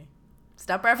that movie.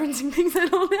 Stop referencing things I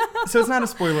don't know. So it's not a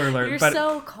spoiler alert. You're but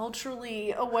so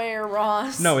culturally aware,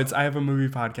 Ross. No, I have a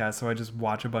movie podcast, so I just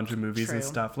watch a bunch of movies and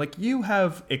stuff. Like, you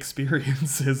have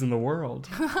experiences in the world.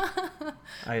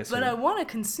 I assume. But I want to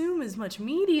consume as much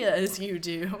media as you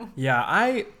do.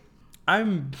 Yeah,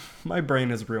 my brain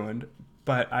is ruined,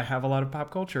 but I have a lot of pop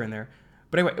culture in there.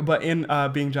 But anyway, but in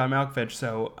Being John Malkovich,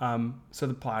 so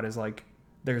the plot is like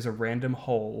there's a random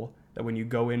hole that when you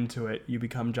go into it, you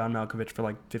become John Malkovich for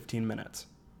like 15 minutes.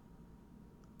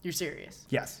 You're serious?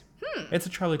 Yes. It's a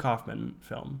Charlie Kaufman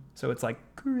film, so it's like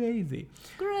crazy.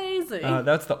 Crazy.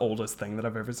 That's the oldest thing that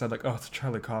I've ever said. Like, oh, it's a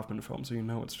Charlie Kaufman film, so you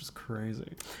know it's just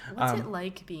crazy. What's it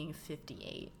like being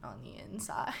 58 on the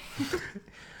inside?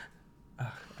 I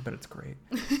bet it's great.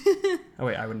 Oh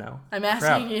wait, I would know. I'm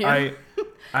asking you.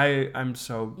 I'm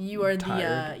so You are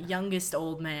tired. the youngest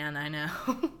old man I know.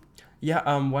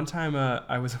 Yeah, one time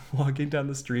I was walking down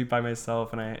the street by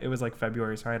myself, and it was like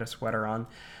February, so I had a sweater on.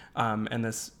 And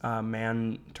this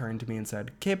man turned to me and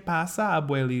said, "¿Qué pasa,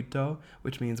 abuelito?"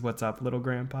 Which means, "What's up, little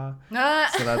grandpa?"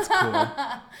 So that's cool.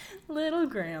 Little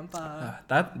grandpa.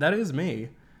 That is me,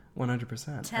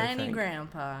 100%. Tiny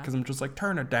grandpa. Because I'm just like,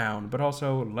 turn it down, but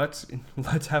also let's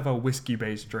have a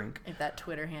whiskey-based drink. If that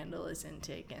Twitter handle isn't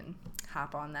taken,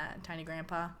 hop on that, Tiny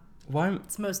Grandpa. Well,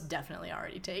 It's most definitely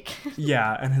already taken.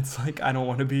 yeah, and it's like I don't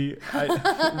want to be with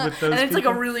those. And it's people. like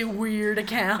a really weird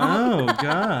account. Oh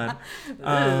God.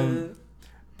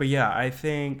 But yeah, I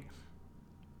think.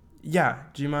 Yeah,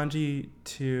 Jumanji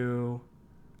 2.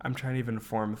 I'm trying to even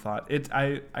form a thought.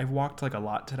 I walked like a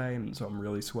lot today, and so I'm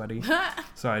really sweaty.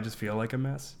 So I just feel like a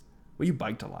mess. Well, you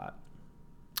biked a lot.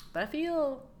 But I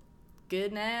feel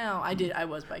good now. I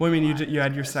was biking. Well, I mean, a lot. you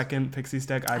had your second pixie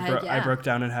stick. I broke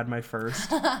down and had my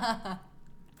first.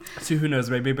 So who knows?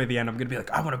 Maybe by the end I'm gonna be like,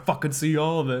 I want to fucking see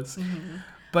all of this. Mm-hmm.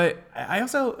 But I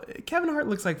also, Kevin Hart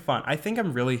looks like fun. I think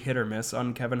I'm really hit or miss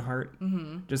on Kevin Hart.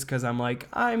 Mm-hmm. Just because I'm like,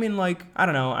 I mean, like, I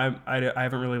don't know. I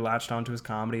haven't really latched onto his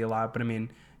comedy a lot, but I mean,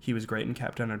 he was great in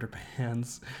Captain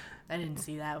Underpants. I didn't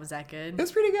see that. Was that good? It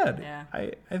was pretty good. Yeah.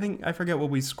 I think, I forget what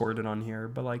we scored it on here,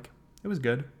 but like, it was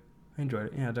good. I enjoyed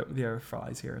it. Yeah, there are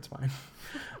flies here. It's fine.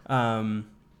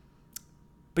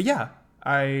 But yeah,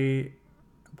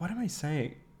 what am I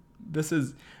saying?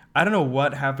 I don't know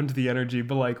what happened to the energy,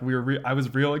 but like I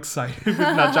was real excited with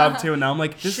Nut Job 2, and now I'm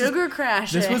like, Sugar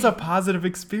crashing. This was a positive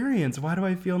experience. Why do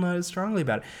I feel not as strongly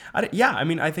about it? I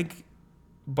mean, I think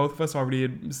both of us already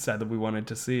had said that we wanted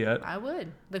to see it. I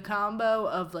would. The combo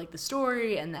of like the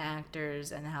story and the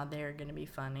actors and how they're going to be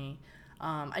funny.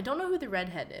 I don't know who the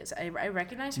redhead is. I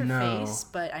recognize her face,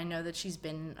 but I know that she's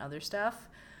been in other stuff.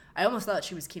 I almost thought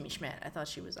she was Kimmy Schmidt. I thought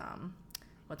she was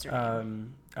what's her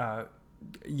name?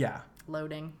 Yeah.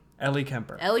 Loading. Ellie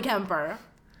Kemper.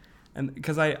 And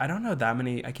because I don't know that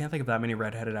many, I can't think of that many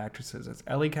redheaded actresses. It's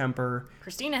Ellie Kemper,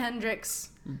 Christina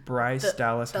Hendricks, Bryce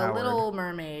Dallas Howard, the Little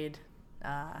Mermaid.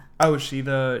 She's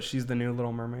the new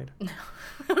Little Mermaid. No,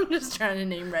 I'm just trying to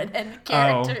name redheaded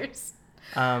characters.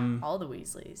 All the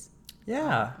Weasleys.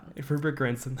 Yeah, if Rupert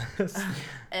Grint's in this.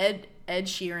 Ed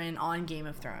Sheeran on Game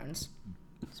of Thrones,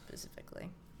 specifically.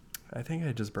 I think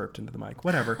I just burped into the mic.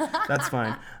 Whatever, that's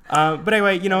fine. But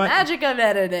anyway, you know what? Magic of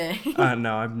editing.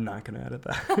 No, I'm not gonna edit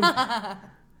that.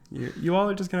 you all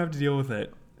are just gonna have to deal with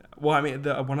it. Well, I mean,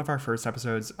 one of our first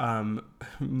episodes,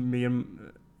 me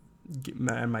and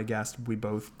my guest, we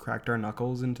both cracked our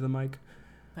knuckles into the mic.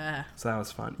 So that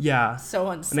was fun. Yeah. So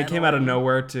unsettling. And it came out of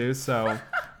nowhere too, so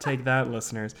take that,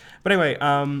 listeners. But anyway,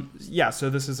 so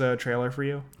this is a trailer for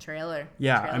you? Trailer.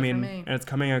 Yeah, trailer I mean, for me. and it's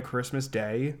coming on Christmas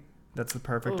Day. That's the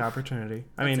perfect opportunity.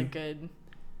 I mean, a good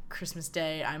Christmas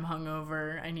Day, I'm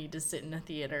hungover, I need to sit in a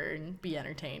theater and be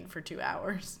entertained for 2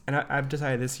 hours. And I've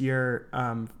decided this year,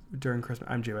 during Christmas,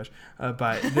 I'm Jewish,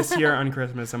 but this year on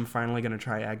Christmas, I'm finally going to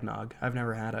try eggnog. I've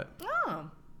never had it. Oh,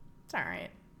 it's all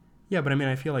right. Yeah, but I mean,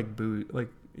 I feel like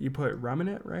you put rum in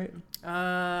it, right?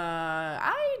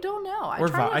 I don't know.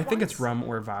 I think it's rum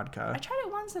or vodka. I tried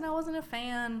it once and I wasn't a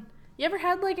fan. You ever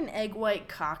had like an egg white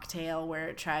cocktail where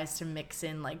it tries to mix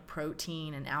in like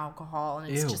protein and alcohol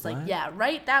and it's just what? like, yeah,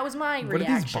 right? That was my reaction. What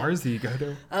are these bars that you go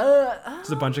to?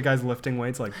 Just a bunch of guys lifting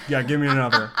weights like, yeah, give me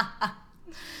another.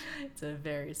 It's a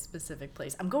very specific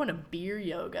place. I'm going to beer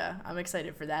yoga. I'm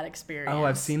excited for that experience. Oh,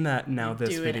 I've seen that now,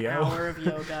 this video. Do an hour of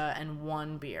yoga and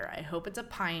 1 beer. I hope it's a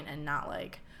pint and not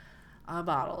like a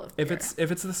bottle of beer.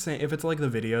 If it's the same, if it's like the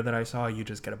video that I saw, you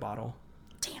just get a bottle.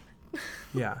 Damn it.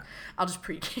 Yeah. I'll just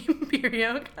pre-game beer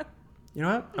yoga. You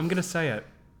know what? I'm going to say it.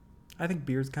 I think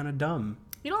beer's kind of dumb.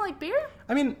 You don't like beer?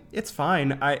 I mean, it's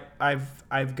fine.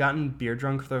 I've gotten beer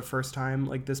drunk for the first time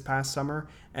like this past summer,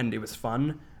 and it was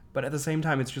fun. But at the same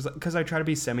time, it's just like, because I try to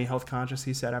be semi-health conscious,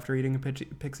 he said, after eating a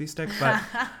pixie stick.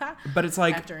 But it's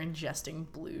like... After ingesting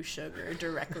blue sugar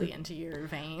directly into your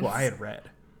veins. Well, I had red.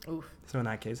 Oof. So in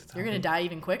that case, it's You're going to healthy. die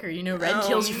even quicker. You know red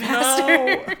kills you faster.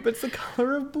 No, but it's the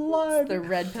color of blood. The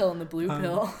red pill and the blue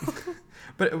pill.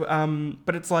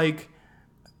 But it's like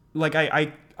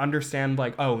I understand,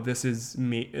 like, oh, this is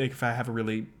me. Like, if I have a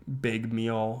really big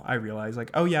meal, I realize,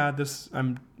 like, oh yeah,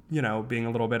 I'm being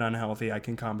a little bit unhealthy. I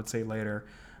can compensate later.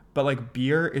 But like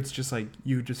beer, it's just like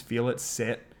you just feel it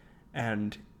sit,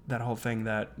 and that whole thing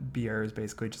that beer is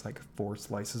basically just like 4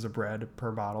 slices of bread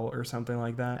per bottle or something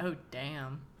like that. Oh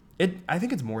damn. I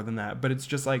think it's more than that, but it's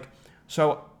just like,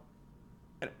 so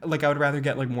like I would rather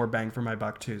get like more bang for my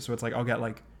buck too. So it's like I'll get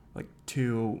like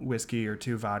 2 whiskey or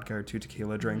 2 vodka or 2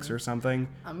 tequila drinks or something.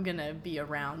 I'm gonna be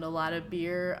around a lot of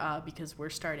beer because we're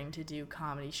starting to do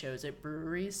comedy shows at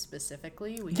breweries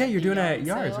specifically. You're doing it at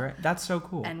Yards, right? That's so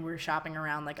cool. And we're shopping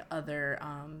around like other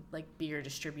like beer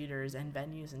distributors and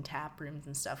venues and tap rooms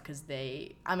and stuff because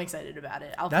I'm excited about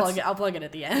it. I'll plug it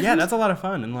at the end. Yeah, that's a lot of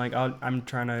fun, and like I'm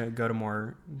trying to go to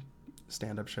more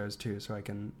stand-up shows too, so I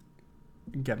can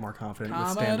get more confident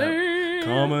with stand-up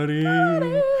comedy.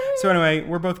 So anyway,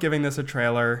 we're both giving this a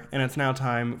trailer, and it's now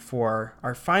time for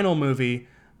our final movie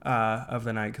of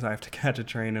the night because I have to catch a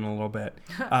train in a little bit.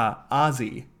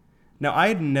 Ozzy. Now, I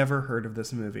had never heard of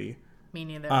this movie. Me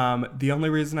neither. The only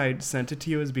reason I sent it to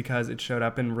you is because it showed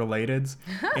up in Relateds,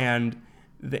 and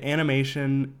the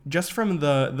animation, just from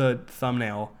the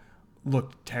thumbnail,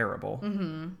 looked terrible.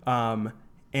 Mm-hmm.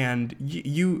 And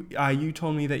you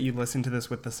told me that you listened to this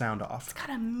with the sound off. It's got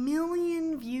 1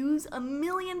 million views. 1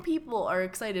 million people are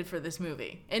excited for this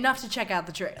movie. Enough to check out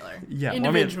the trailer. Yeah, well,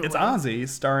 I mean, it's Ozzy,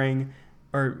 starring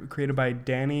or created by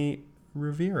Danny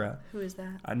Rivera. Who is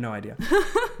that? I had no idea.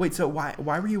 Wait, so why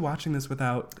were you watching this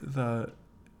without the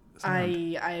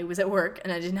sound? I was at work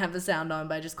and I didn't have the sound on,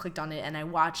 but I just clicked on it and I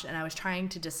watched and I was trying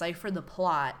to decipher the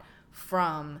plot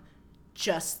from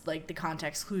just like the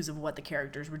context clues of what the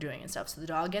characters were doing and stuff. So the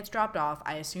dog gets dropped off.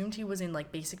 I assumed he was in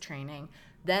like basic training.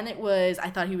 Then I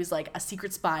thought he was like a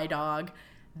secret spy dog.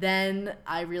 Then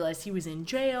I realized he was in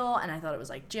jail and I thought it was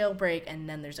like jailbreak, and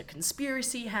then there's a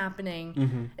conspiracy happening.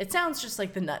 Mm-hmm. It sounds just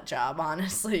like The Nut Job,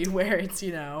 honestly, where it's,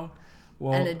 an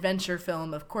adventure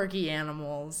film of quirky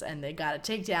animals and they gotta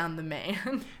take down the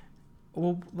man.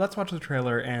 Well, let's watch the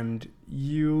trailer, and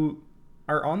you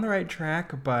are on the right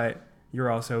track, but you're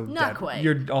also not quite.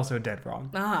 You're also dead wrong.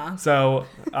 Uh-huh.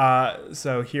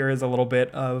 So here is a little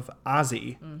bit of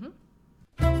Ozzy.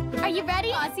 Mm-hmm. Are you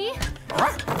ready, Ozzy?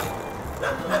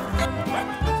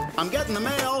 I'm getting the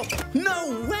mail.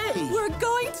 No way! We're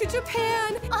going to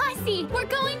Japan! Ozzy, we're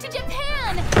going to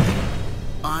Japan!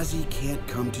 Ozzy can't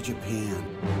come to Japan.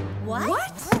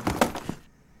 What?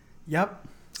 Yep.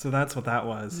 So that's what that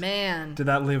was. Man. Did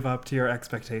that live up to your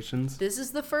expectations? This is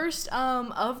the first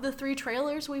of the 3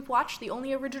 trailers we've watched, the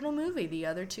only original movie. The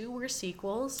other 2 were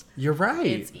sequels. You're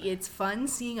right. It's fun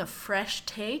seeing a fresh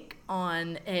take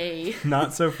on a...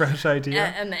 Not so fresh idea.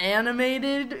 An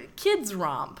animated kids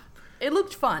romp. It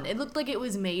looked fun. It looked like it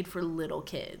was made for little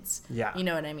kids. Yeah. You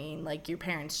know what I mean? Like your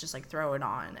parents just like throw it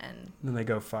on and... Then they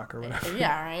go fuck or whatever.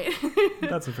 Yeah, right?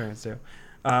 That's what parents do.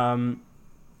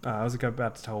 I was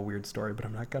about to tell a weird story, but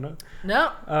I'm not gonna.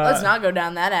 No, let's not go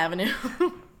down that avenue.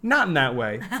 Not in that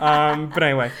way. But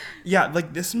anyway, yeah,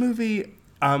 like this movie.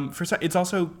 It's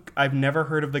also, I've never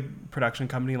heard of the production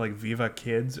company like Viva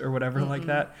Kids or whatever like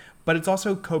that. But it's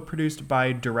also co-produced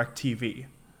by DirecTV.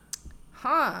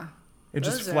 Huh. It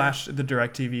just flashed the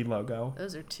DirecTV logo.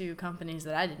 Those are 2 companies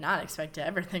that I did not expect to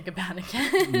ever think about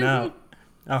again. No.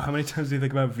 Oh, how many times do you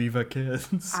think about Viva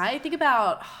Kids? I think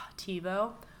about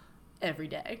TiVo. every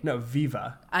day. No,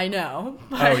 Viva. I know.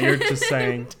 Oh, you're just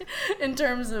saying. In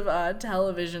terms of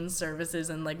television services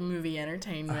and like movie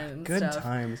entertainment and Good stuff.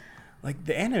 times. Like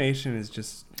the animation is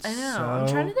just I know. so... I'm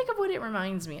trying to think of what it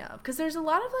reminds me of, because there's a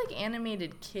lot of like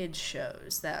animated kids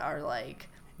shows that are like,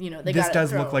 you know, they This gotta does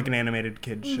throw... look like an animated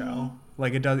kids show.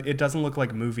 Like it doesn't look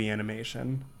like movie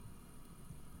animation.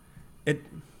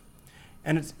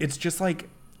 It's just like,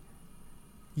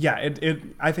 yeah,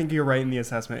 I think you're right in the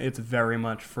assessment. It's very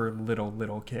much for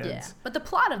little kids. Yeah, but the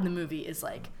plot of the movie is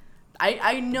like,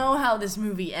 I know how this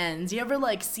movie ends. You ever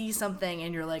like see something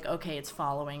and you're like, okay, it's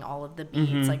following all of the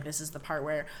beats. Like this is the part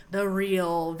where the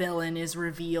real villain is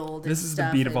revealed. This is the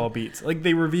beat of all beats. Like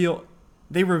they revealed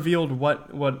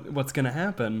what's gonna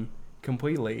happen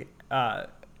completely.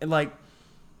 Like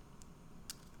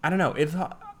I don't know.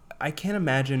 I can't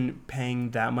imagine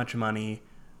paying that much money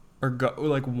or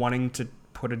like wanting to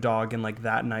put a dog in like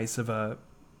that nice of a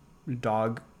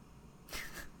dog.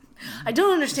 I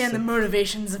don't understand the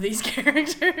motivations of these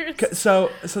characters.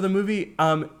 So the movie,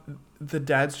 the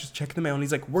dad's just checking the mail and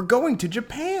he's like, "We're going to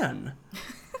Japan."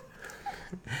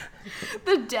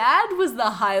 The dad was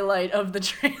the highlight of the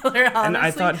trailer, honestly. And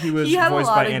I thought he was voiced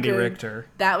by Andy Richter.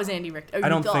 That was Andy Richter. Oh, I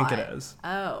don't think it is.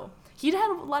 Oh. He'd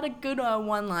had a lot of good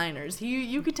one-liners.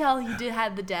 You could tell he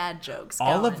had the dad jokes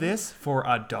All going. of this for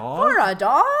a dog? For a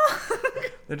dog?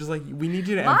 They're just like, we need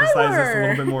you to My emphasize this a word.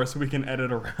 little bit more so we can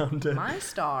edit around it. My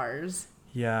stars.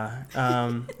 Yeah.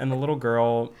 And the little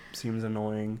girl seems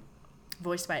annoying.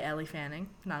 Voiced by Ellie Fanning.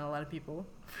 Not a lot of people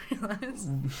realize.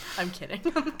 I'm kidding.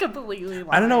 I'm completely lying.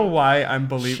 I don't know why I'm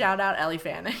believing. Shout out Ellie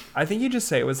Fanning. I think you just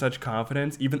say it with such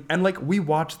confidence. And like, we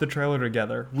watched the trailer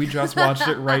together. We just watched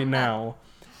it right now.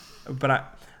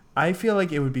 But I feel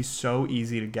like it would be so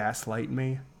easy to gaslight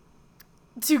me.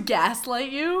 To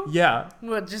gaslight you? Yeah.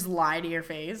 Would just lie to your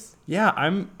face? Yeah,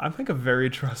 I'm like a very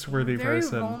trustworthy Very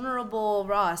person. vulnerable,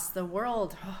 Ross. The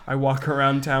world. I walk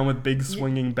around town with big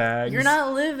swinging bags. You're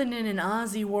not living in an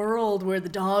Aussie world where the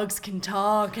dogs can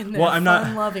talk and they're I'm not-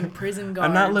 fun-loving prison guards.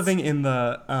 I'm not living in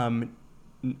the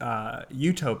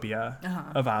utopia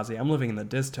of Ozzy. I'm living in the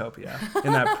dystopia,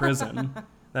 in that prison,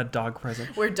 that dog prison.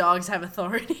 Where dogs have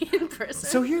authority in prison.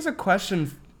 So here's a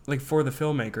question, like, for the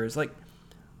filmmakers. Like,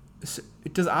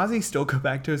 does Ozzy still go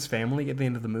back to his family at the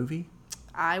end of the movie?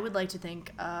 I would like to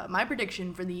think, my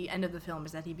prediction for the end of the film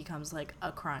is that he becomes like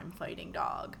a crime-fighting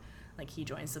dog. Like he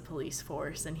joins the police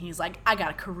force and he's like, I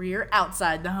got a career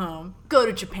outside the home. Go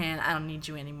to Japan. I don't need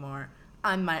you anymore.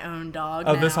 I'm my own dog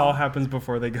now. This all happens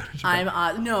before they go to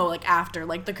Japan. No, like after,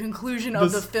 like the conclusion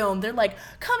of the film, they're like,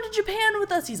 come to Japan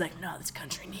with us. He's like, no, this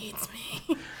country needs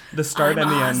me. The start I'm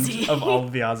and the Ozzy. end of all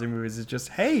of the Ozzy movies is just,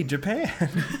 hey, Japan.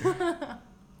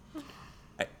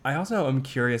 I also am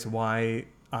curious why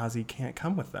Ozzy can't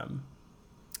come with them.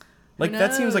 Like,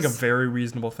 that seems like a very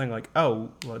reasonable thing. Like, oh,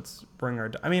 let's bring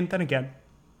our... I mean, then again...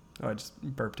 Oh, I just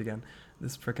burped again.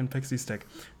 This frickin' pixie stick.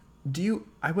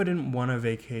 I wouldn't want a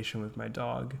vacation with my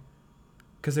dog.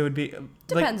 Because it would be...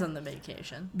 Depends on the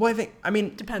vacation. Well, I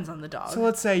mean... Depends on the dog. So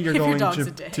let's say you're If your going dog's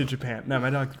a dick. to Japan. No, my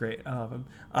dog's great. I love him.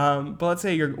 But let's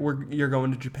say you're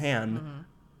going to Japan.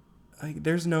 Like,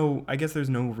 I guess there's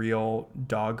no real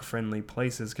dog-friendly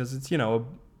places because it's,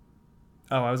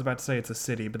 I was about to say it's a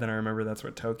city, but then I remember that's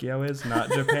what Tokyo is,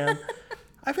 not Japan.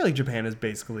 I feel like Japan is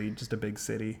basically just a big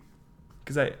city.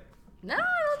 No, I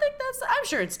don't think I'm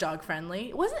sure it's dog friendly.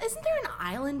 Isn't there an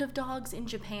island of dogs in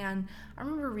Japan? I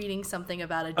remember reading something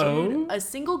about a dude, a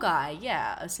single guy,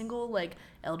 a single like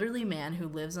elderly man who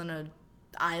lives on an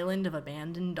island of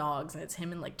abandoned dogs, and it's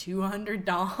him and like 200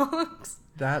 dogs.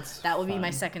 That would be my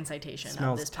second citation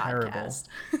of this podcast.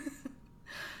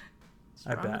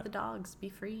 I Run bet. with the dogs, be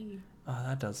free. Oh,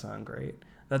 that does sound great.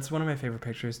 That's one of my favorite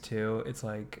pictures too. It's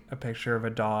like a picture of a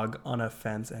dog on a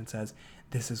fence and says,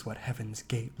 "This is what Heaven's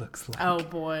Gate looks like." Oh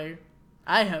boy,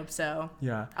 I hope so.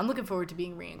 Yeah. I'm looking forward to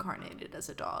being reincarnated as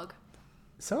a dog.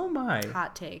 So am I.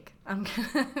 Hot take.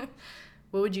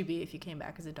 What would you be if you came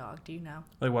back as a dog? Do you know?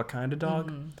 Like what kind of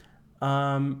dog?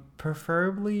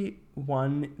 Preferably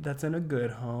one that's in a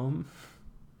good home.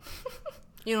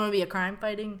 You don't want to be a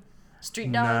crime-fighting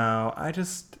street dog? No,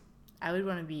 I would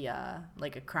want to be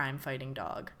like a crime-fighting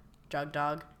dog. Drug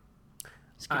dog.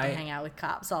 Just get to hang out with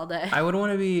cops all day. I would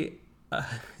want to be...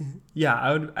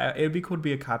 I would. It would be cool to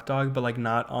be a cop dog, but like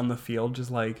not on the field, just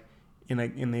like in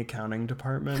the accounting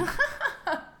department.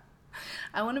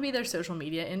 I want to be their social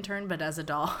media intern, but as a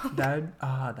dog. That'd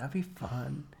be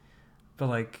fun. But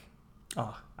like,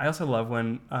 I also love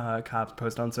when cops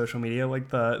post on social media like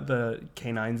the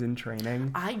canines in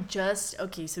training.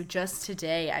 So just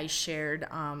today I shared,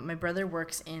 my brother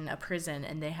works in a prison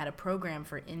and they had a program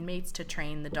for inmates to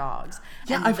train the dogs.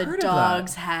 Yeah, and I've the heard of that.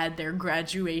 dogs had their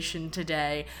graduation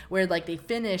today where like they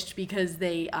finished because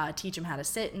they teach them how to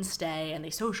sit and stay and they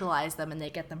socialize them and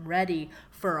they get them ready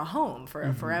for a home, for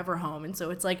a forever home. And so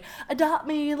it's like, adopt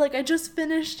me, like I just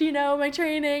finished, my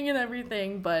training and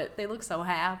everything, but they look so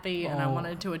happy and I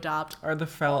wanted to adopt. Are the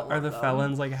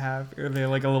felons like happy? Are they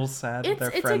like a little sad that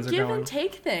their friends are going? It's a give and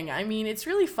take thing. I mean, it's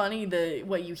really funny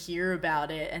what you hear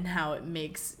about it and how it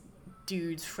makes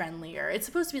dudes friendlier. It's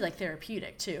supposed to be like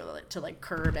therapeutic too, to like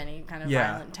curb any kind of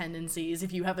violent tendencies.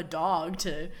 If you have a dog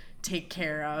to take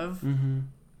care of,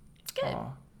 it's good.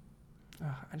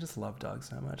 I just love dogs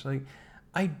so much. Like,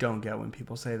 I don't get when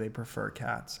people say they prefer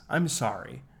cats. I'm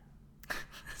sorry.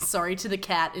 Sorry to the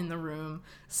cat in the room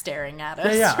staring at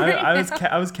us. Yeah. Right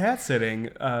I was cat sitting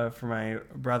for my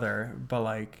brother, but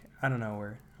like I don't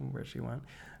know where she went.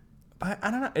 But I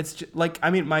don't know. It's just, like,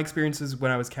 I mean, my experiences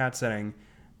when I was cat sitting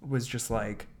was just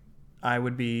like I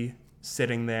would be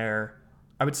sitting there.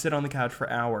 I would sit on the couch for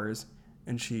hours,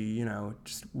 and she,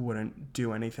 just wouldn't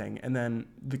do anything. And then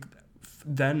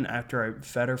after I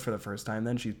fed her for the first time,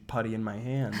 then she'd putty in my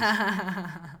hands.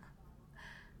 I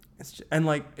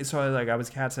was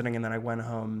cat sitting, and then I went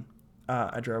home.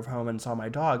 I drove home and saw my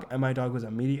dog, and my dog was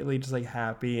immediately just like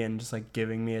happy and just like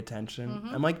giving me attention.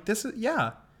 I'm like, this is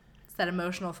It's that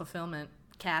emotional fulfillment.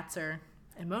 Cats are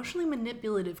emotionally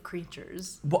manipulative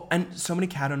creatures. Well, and so many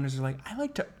cat owners are like, I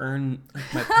like to earn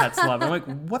my pet's love. I'm like,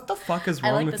 what the fuck is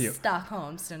wrong with you? I like the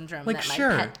Stockholm syndrome like, that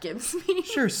sure, my pet gives me.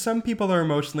 Sure, some people are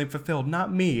emotionally fulfilled,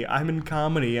 not me. I'm in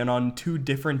comedy and on 2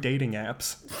 different dating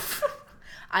apps.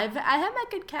 I have met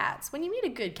good cats. When you meet a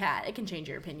good cat, it can change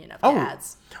your opinion of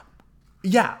cats.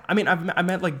 Yeah, I mean, I've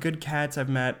met like good cats. I've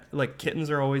met like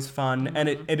kittens are always fun, and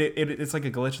it's like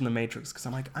a glitch in the Matrix because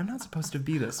I'm like, I'm not supposed to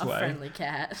be this way. A friendly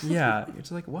cat. Yeah,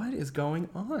 it's like, what is going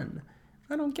on?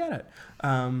 I don't get it.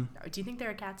 Do you think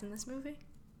there are cats in this movie?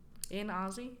 In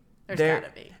Ozzy? There's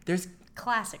gotta be. There's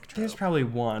classic trope. There's probably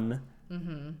one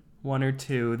or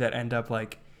two that end up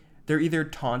like they're either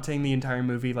taunting the entire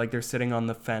movie, like they're sitting on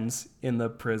the fence in the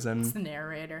prison. It's the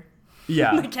narrator.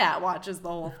 Yeah. The cat watches the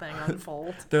whole thing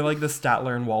unfold. They're like the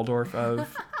Statler and Waldorf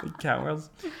of Cat Worlds,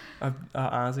 of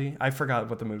Ozzy. I forgot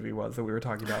what the movie was that we were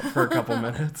talking about for a couple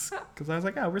minutes because I was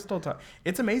like, we're still talking.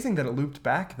 It's amazing that it looped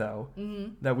back though,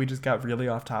 that we just got really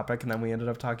off topic and then we ended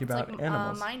up talking about like,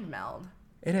 animals. Mind meld.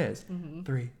 It is.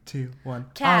 3, 2, 1.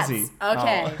 Cats. Ozzy.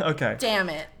 Okay. Oh, okay. Damn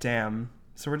it. Damn.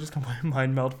 So we're just gonna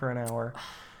mind meld for an hour.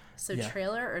 So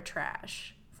trailer or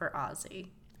trash for Ozzy?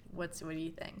 What do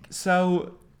you think?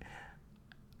 So,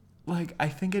 like, I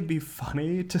think it'd be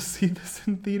funny to see this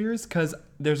in theaters because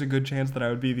there's a good chance that I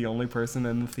would be the only person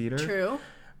in the theater. True.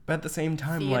 But at the same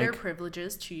time, theater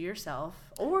privileges to yourself.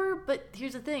 But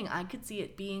here's the thing. I could see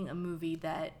it being a movie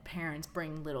that parents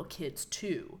bring little kids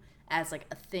to as, like,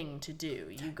 a thing to do.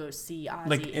 You go see Ozzy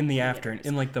like in the afternoon,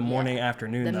 in like the morning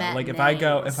afternoon, the though. matinees. Like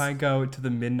if I go to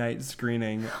the midnight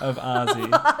screening of Ozzy,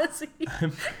 Ozzy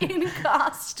in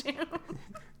costume.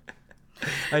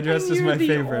 I dressed as my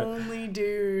favorite. You're the only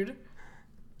dude.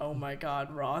 Oh my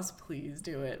God, Ross, please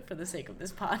do it for the sake of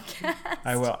this podcast.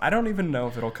 I will. I don't even know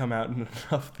if it'll come out in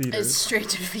enough theaters. It's straight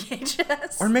to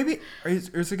VHS. Or maybe, is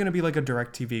it going to be like a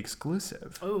DirecTV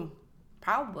exclusive? Oh,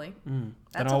 probably. Then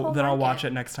I'll watch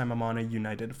it next time I'm on a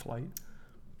United flight.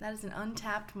 That is an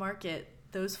untapped market.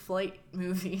 Those flight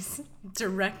movies,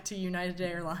 direct to United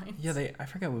Airlines. Yeah, I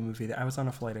forget what movie. I was on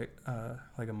a flight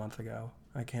like a month ago.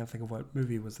 I can't think of what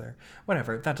movie was there.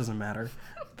 Whatever, that doesn't matter.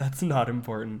 That's not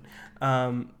important.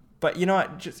 But you know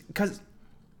what?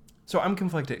 So I'm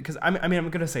conflicted because I'm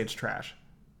gonna say it's trash.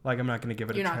 Like, I'm not gonna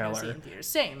give it a trailer. You're not gonna see it in theaters.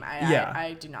 Same.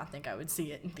 I do not think I would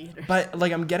see it in theaters. But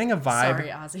like, I'm getting a vibe. Sorry,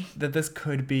 Ozzy. That this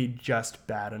could be just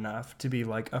bad enough to be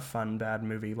like a fun bad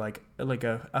movie, like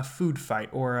a food fight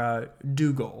or a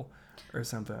Dougal or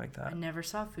something like that. I never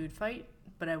saw Food Fight,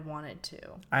 but I wanted to.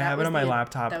 I have it on my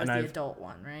laptop, that was and the adult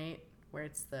one, right? Where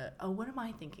it's what am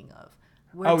I thinking of?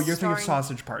 You're thinking of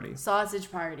Sausage Party. Sausage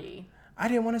Party. I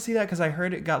didn't want to see that because I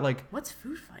heard it got like. What's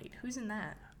Food Fight? Who's in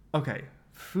that? Okay,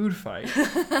 Food Fight.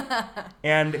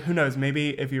 And who knows?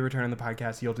 Maybe if you return on the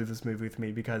podcast, you'll do this movie with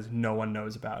me because no one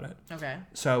knows about it. Okay.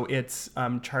 So it's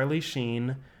Charlie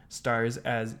Sheen stars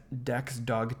as Dex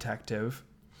Dog Detective.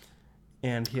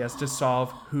 And he has to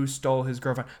solve who stole his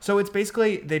girlfriend. So it's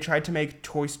basically they tried to make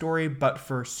Toy Story, but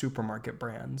for supermarket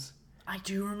brands. I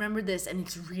do remember this, and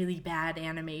it's really bad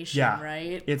animation,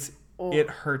 right? It's it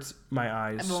hurts my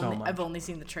eyes so much. I've only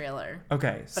seen the trailer.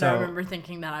 Okay, But I remember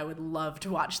thinking that I would love to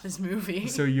watch this movie.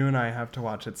 So you and I have to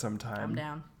watch it sometime. I'm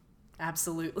down.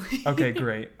 Absolutely. Okay,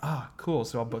 great. Cool.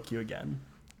 So I'll book you again.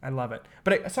 I love it.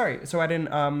 But so I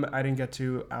didn't get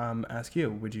to ask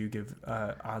you. Would you give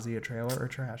Ozzy a trailer or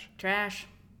trash? Trash.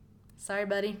 Sorry,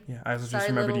 buddy. Yeah, I just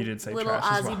remembered you did say little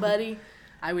trash as Ozzy well. buddy.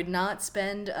 I would not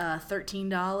spend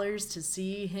 $13 to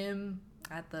see him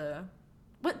at the...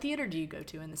 What theater do you go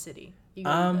to in the city? You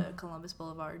go to the Columbus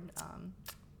Boulevard.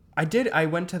 I did. I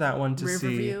went to that one to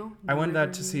Riverview? see. I went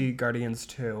that to see Guardians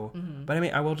 2. Mm-hmm. But I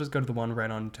mean, I will just go to the one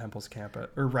right on Temple's campus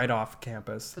or right off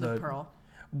campus. For the Pearl.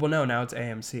 Well, no, now it's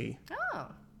AMC. Oh.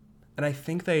 And I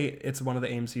think it's one of the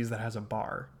AMCs that has a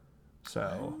bar.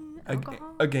 So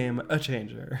alcohol? a game, a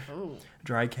changer. Ooh.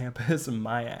 Dry campus,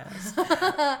 my ass.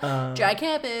 Dry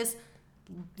campus,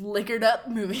 liquored up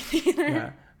movie theater.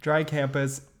 Yeah, dry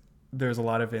campus. There's a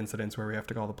lot of incidents where we have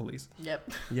to call the police.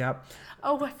 Yep.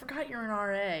 Oh, I forgot you're an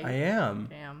RA. I am.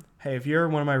 Damn. Hey, if you're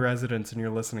one of my residents and you're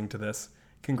listening to this,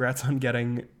 congrats on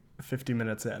getting 50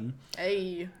 minutes in.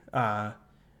 Hey.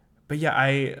 But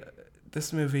yeah,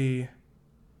 this movie,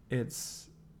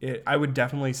 I would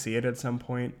definitely see it at some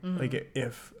point. Mm-hmm. Like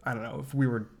if I don't know,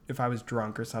 if I was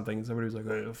drunk or something and somebody was like,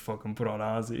 "Oh, fucking put on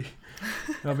Ozzy,"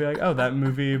 I'll be like, "Oh, that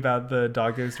movie about the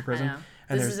dog goes to prison." I know.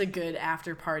 And this is a good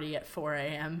after party at 4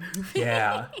 a.m. movie.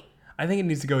 Yeah. I think it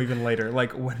needs to go even later.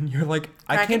 Like when you're like,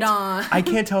 I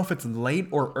can't tell if it's late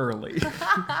or early.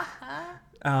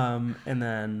 And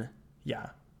then, yeah.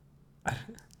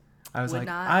 I was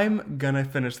I'm going to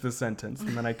finish the sentence.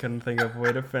 And then I couldn't think of a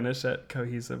way to finish it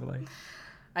cohesively.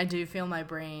 I do feel my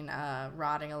brain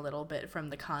rotting a little bit from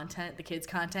the kids'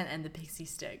 content and the pixie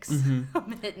sticks. Mm-hmm.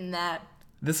 I'm hitting that.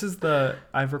 This is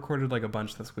I've recorded like a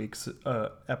bunch this week's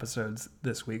episodes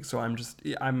this week, so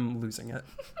I'm losing it.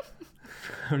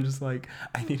 I'm just like,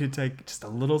 I need to take just a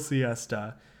little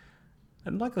siesta.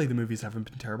 And luckily the movies haven't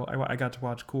been terrible. I got to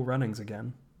watch Cool Runnings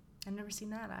again. I've never seen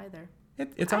that either.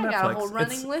 It's on Netflix. Got a whole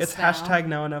running list it's now. hashtag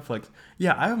now on Netflix.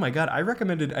 Yeah, oh my God. I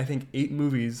recommended, I think, 8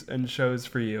 movies and shows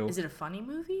for you. Is it a funny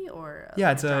movie or?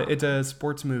 Yeah, it's a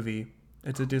sports movie.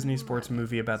 It's a Disney sports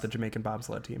movie about the Jamaican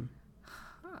bobsled team.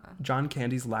 John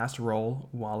Candy's last role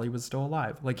while he was still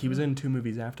alive. Like, he was in 2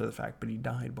 movies after the fact, but he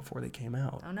died before they came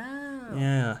out. Oh, no.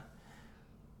 Yeah.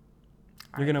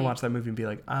 You're going to watch that movie and be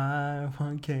like, I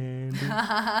want candy.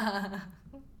 I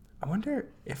wonder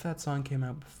if that song came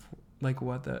out before. Like,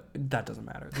 that doesn't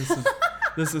matter.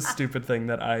 This is a stupid thing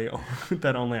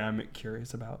that only I'm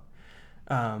curious about.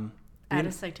 Add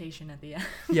a citation at the end.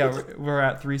 Yeah, we're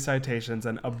at 3 citations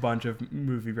and a bunch of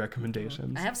movie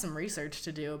recommendations. I have some research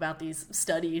to do about these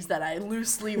studies that I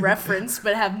loosely reference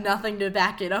but have nothing to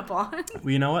back it up on.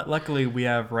 Well, you know what? Luckily, we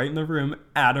have right in the room,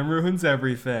 Adam Ruins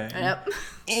Everything. Yep.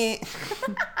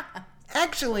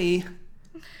 Actually...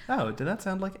 Oh, did that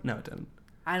sound like it? No, it didn't.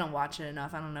 I don't watch it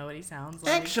enough. I don't know what he sounds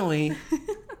like. Actually,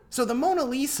 so the Mona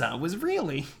Lisa was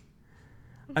really...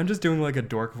 I'm just doing like a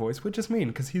dork voice, which is mean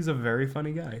because he's a very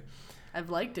funny guy. I've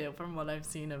liked it from what I've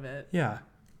seen of it. Yeah.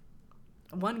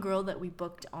 One girl that we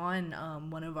booked on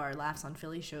one of our Laughs on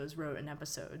Philly shows wrote an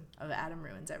episode of Adam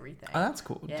Ruins Everything. Oh, that's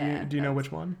cool. Yeah, do you know which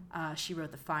one? She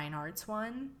wrote the Fine Arts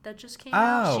one that just came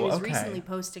out. She was okay. recently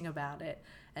posting about it,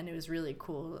 and it was really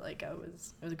cool. Like, it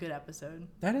was a good episode.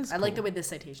 That is cool. I like the way the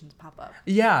citations pop up.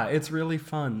 Yeah, it's really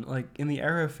fun. Like, in the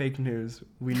era of fake news,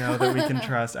 we know that we can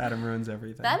trust Adam Ruins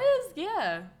Everything. That is,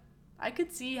 yeah. I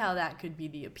could see how that could be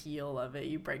the appeal of it.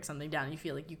 You break something down, you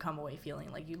feel like you come away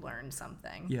feeling like you learned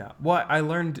something. Yeah. Well, I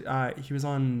learned he was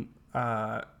on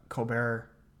Colbert,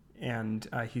 and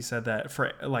he said that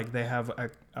for like they have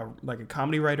a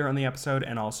comedy writer on the episode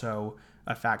and also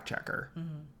a fact checker.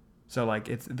 Mm-hmm. So like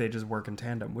they just work in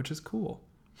tandem, which is cool.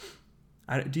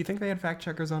 Do you think they had fact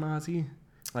checkers on Ozzy?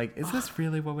 Like, is this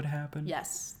really what would happen?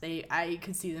 Yes. I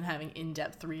could see them having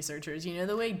in-depth researchers. You know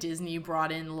the way Disney brought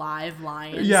in live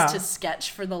lions to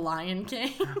sketch for The Lion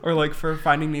King? Or like for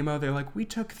Finding Nemo, they're like, we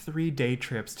took 3 day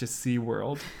trips to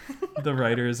SeaWorld. The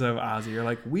writers of Ozzy are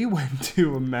like, we went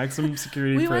to a maximum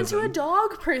security prison. We went to a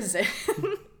dog prison.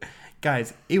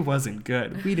 Guys, it wasn't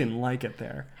good. We didn't like it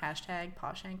there. Hashtag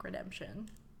Pawshank Redemption.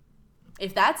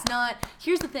 If that's not...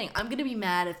 Here's the thing. I'm going to be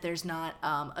mad if there's not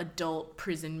adult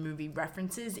prison movie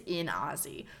references in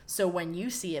Ozzy. So when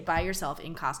you see it by yourself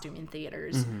in costume in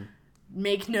theaters,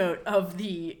 make note of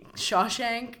the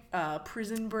Shawshank,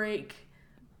 Prison Break.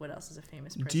 What else is a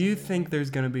famous prison Do you movie? think there's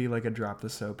going to be like a drop the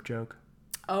soap joke?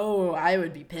 Oh, I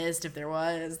would be pissed if there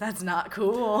was. That's not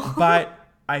cool. But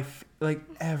like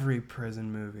every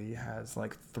prison movie has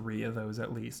like 3 of those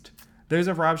at least. There's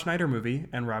a Rob Schneider movie,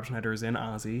 and Rob Schneider is in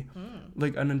Ozzy.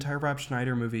 Like an entire Rob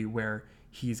Schneider movie where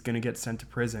he's gonna get sent to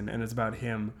prison, and it's about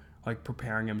him like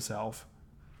preparing himself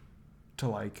to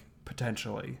like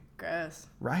potentially. Gross.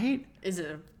 Right? Is it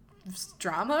a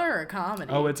drama or a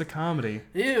comedy? Oh, it's a comedy.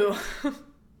 Ew.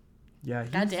 Yeah.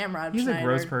 Goddamn, Rob He's Schneider. a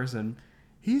gross person.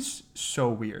 He's so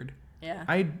weird. Yeah.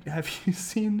 Have you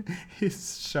seen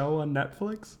his show on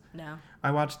Netflix? No.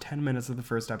 I watched 10 minutes of the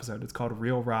first episode. It's called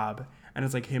Real Rob, and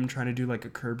it's like him trying to do like a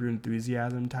Curb Your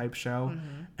Enthusiasm type show,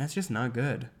 and it's just not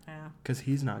good. Yeah. Because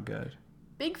he's not good.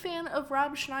 Big fan of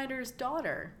Rob Schneider's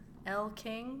daughter, Ellie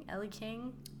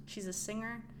King. She's a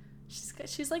singer.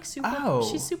 She's like super.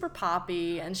 She's super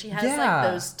poppy, and she has like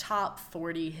those top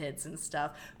 40 hits and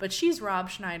stuff. But she's Rob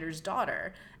Schneider's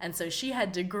daughter, and so she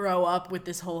had to grow up with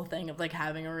this whole thing of like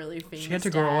having a really famous. She had to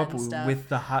grow up with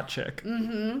the hot chick.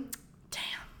 Mm-hmm. Damn.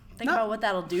 Think about what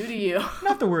that'll do to you.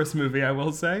 Not the worst movie, I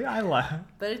will say. I laugh.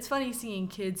 But it's funny seeing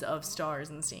kids of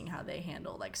stars and seeing how they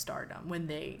handle like stardom when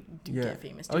they do get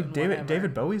famous. Like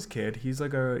David Bowie's kid, he's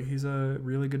a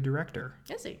really good director.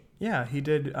 Is he? Yeah, he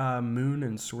did Moon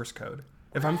and Source Code.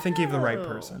 If I'm thinking of the right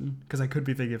person, because I could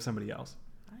be thinking of somebody else.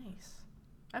 Nice.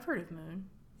 I've heard of Moon.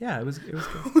 Yeah, it was good.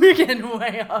 We're getting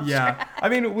way off track. I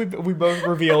mean, we both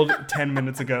revealed 10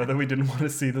 minutes ago that we didn't want to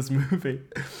see this movie.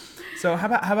 So how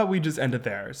about we just end it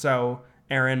there? So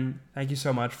Aaron, thank you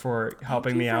so much for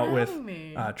helping me out with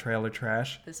Trailer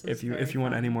Trash. If you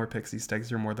want any more pixie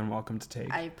sticks, you're more than welcome to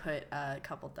take. I put a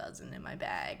couple dozen in my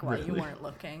bag while you weren't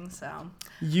looking, so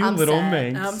I'm little set.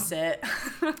 minx. I'm set.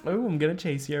 Oh, I'm gonna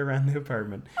chase you around the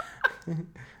apartment.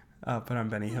 Put on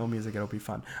Benny Hill music; it'll be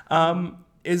fun.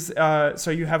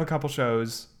 So you have a couple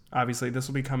shows. Obviously, this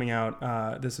will be coming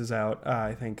out. This is out,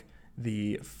 I think,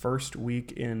 the first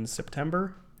week in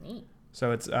September. Neat.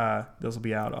 So it's this will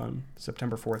be out on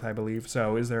September 4th, I believe.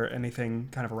 So is there anything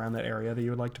kind of around that area that you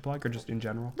would like to plug, or just in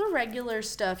general? The regular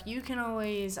stuff. You can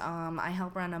always, I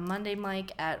help run a Monday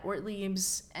mic at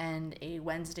Ortlieb's and a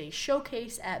Wednesday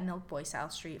showcase at Milk Boy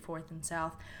South Street, 4th and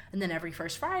South. And then every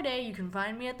first Friday, you can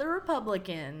find me at the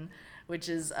Republican, which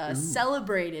is a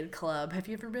celebrated club. Have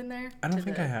you ever been there? I don't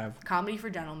think I have. Comedy for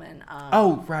Gentlemen.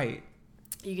 Oh, right.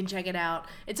 You can check it out.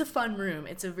 It's a fun room.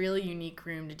 It's a really unique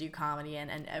room to do comedy in,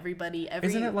 and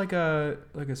Isn't it like a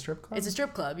strip club? It's a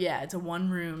strip club, yeah. It's a one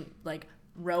room, like,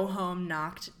 row home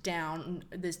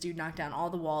this dude knocked down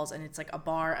all the walls, and it's like a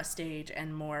bar, a stage,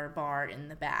 and more bar in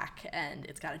the back. And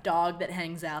it's got a dog that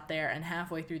hangs out there, and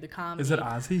halfway through the comedy... Is it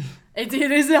Ozzy? It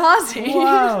is Ozzy.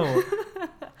 Wow.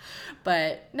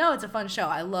 But no, it's a fun show.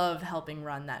 I love helping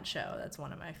run that show. That's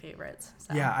one of my favorites.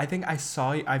 So. Yeah, I think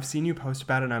I've seen you post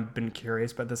about it, and I've been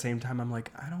curious, but at the same time, I'm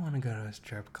like, I don't want to go to a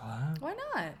strip club. Why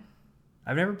not?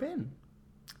 I've never been.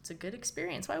 It's a good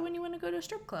experience. Why wouldn't you want to go to a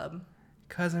strip club?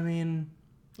 Because, I mean...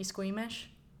 You squeamish?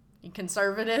 You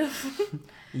conservative?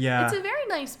 Yeah. It's a very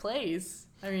nice place.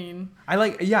 I mean...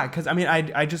 because, I mean,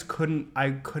 I just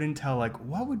couldn't tell, like,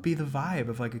 what would be the vibe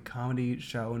of, like, a comedy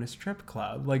show in a strip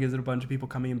club? Like, is it a bunch of people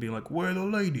coming and being like, where are the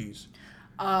ladies?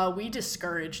 We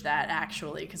discourage that,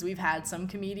 actually, because we've had some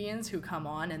comedians who come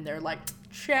on and they're like,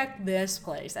 check this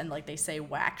place. And, like, they say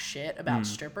whack shit about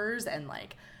strippers and,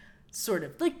 like, sort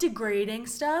of, like, degrading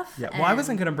stuff. Yeah, well, I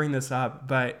wasn't going to bring this up,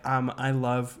 but I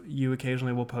love you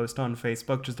occasionally will post on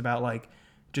Facebook just about, like,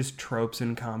 just tropes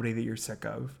in comedy that you're sick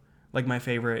of. Like, my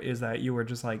favorite is that you were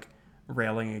just, like,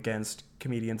 railing against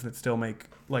comedians that still make,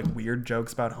 like, weird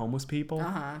jokes about homeless people.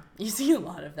 You see a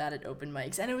lot of that at open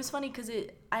mics. And it was funny because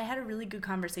I had a really good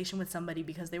conversation with somebody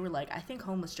because they were like, I think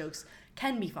homeless jokes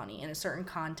can be funny in a certain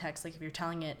context, like if you're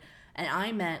telling it. And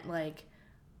I meant, like,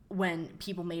 when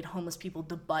people made homeless people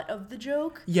the butt of the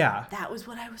joke. Yeah. That was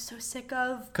what I was so sick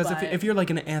of. Because if you're, like,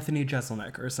 an Anthony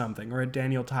Jeselnik or something, or a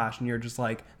Daniel Tosh, and you're just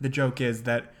like, the joke is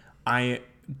that I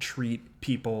treat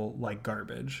people like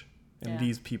garbage, and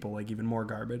these people like even more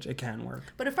garbage, it can work.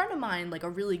 But a friend of mine, like a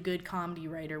really good comedy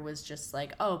writer, was just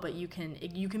like, oh, but you can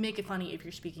make it funny if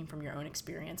you're speaking from your own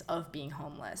experience of being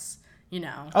homeless, you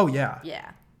know? Oh, yeah.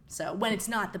 Yeah. So when it's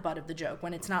not the butt of the joke,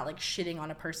 when it's not like shitting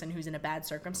on a person who's in a bad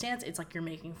circumstance, it's like you're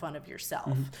making fun of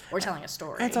yourself or telling a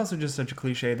story. It's also just such a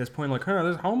cliche at this point, like,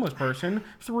 this homeless person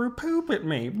threw poop at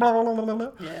me. Blah, blah, blah,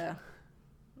 blah. Yeah.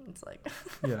 It's like,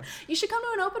 yeah. You should come to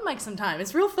an open mic sometime.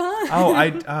 It's real fun. Oh,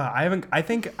 I haven't. I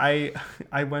think I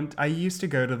went. I used to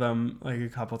go to them like a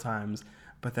couple times,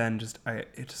 but then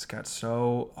it just got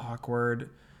so awkward.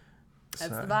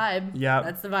 That's the vibe. Yeah,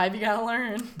 that's the vibe you gotta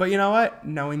learn. But you know what?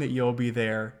 Knowing that you'll be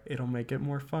there, it'll make it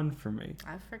more fun for me.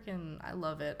 I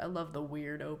love it. I love the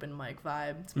weird open mic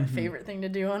vibe. It's my favorite thing to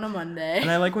do on a Monday.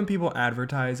 And I like when people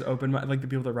advertise open mic, like the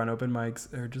people that run open mics.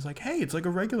 They're just like, hey, it's like a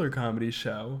regular comedy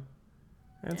show.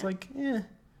 And it's like,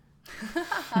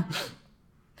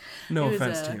 No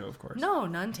offense to you, of course. No,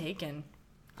 none taken.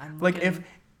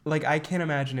 I can't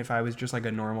imagine if I was just like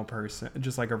a normal person,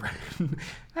 just like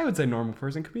I would say normal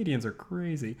person. Comedians are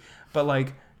crazy, but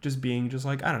like just being just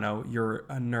like, I don't know, you're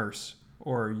a nurse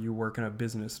or you work in a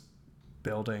business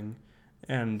building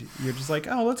and you're just like,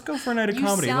 oh, let's go for a night of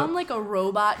comedy. You sound like a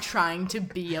robot trying to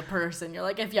be a person. You're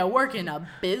like, if you work in a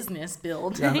business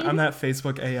building. Yeah, I'm that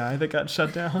Facebook AI that got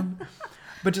shut down.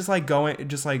 But just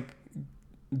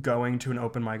going to an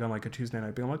open mic on like a Tuesday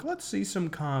night, being like, let's see some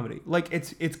comedy. Like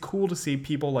it's cool to see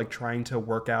people like trying to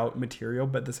work out material,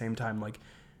 but at the same time, like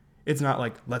it's not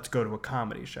like let's go to a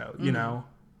comedy show, you know?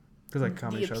 Because like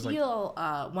comedy shows,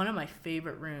 like one of my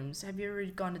favorite rooms. Have you ever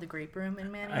gone to the Grape Room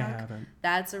in Manioc? I haven't.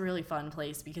 That's a really fun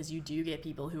place because you do get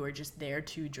people who are just there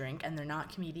to drink and they're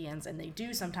not comedians and they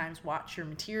do sometimes watch your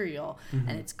material,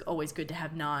 and it's always good to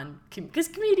have because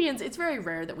comedians, it's very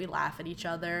rare that we laugh at each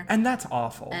other, and that's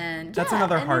awful. And that's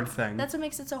another hard thing. That's what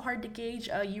makes it so hard to gauge.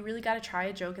 You really got to try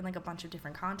a joke in like a bunch of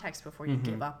different contexts before you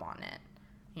give up on it.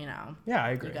 You know? Yeah,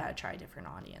 I agree. You got to try different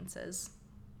audiences.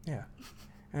 Yeah.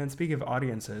 And speaking of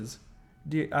audiences,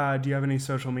 do you have any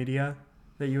social media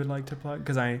that you would like to plug?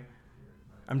 Because I'm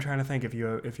trying to think if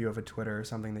you have a Twitter or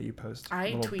something that you post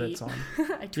bits on.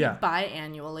 I tweet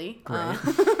biannually. Great.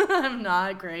 I'm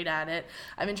not great at it.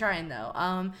 I've been trying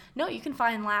though. No, you can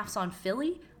find Laughs on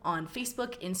Philly on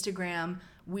Facebook, Instagram.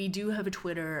 We do have a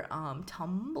Twitter,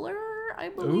 Tumblr, I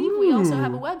believe. Ooh. We also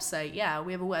have a website. Yeah,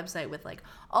 we have a website with like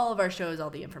all of our shows. All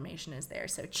the information is there.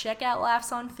 So check out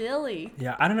Laughs on Philly.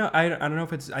 Yeah, I don't know. I don't know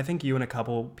if it's. I think you and a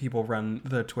couple people run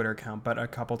the Twitter account, but a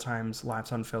couple times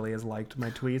Laughs on Philly has liked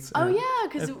my tweets. Oh yeah,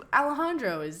 because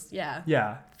Alejandro is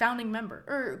founding member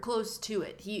or close to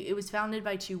it. It was founded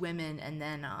by 2 women, and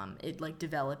then it like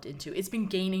developed into. It's been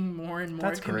gaining more and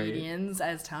more comedians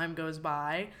as time goes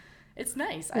by. It's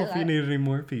nice. Well, if you need any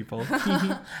more people.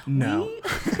 No.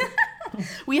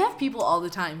 We have people all the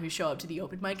time who show up to the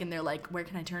open mic and they're like, where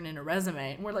can I turn in a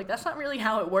resume? And we're like, that's not really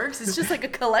how it works. It's just like a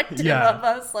collective of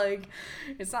us. Like,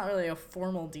 it's not really a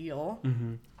formal deal.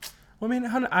 Mm-hmm. Well, I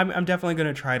mean, I'm definitely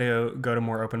going to try to go to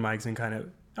more open mics and kind of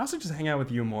also just hang out with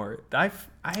you more.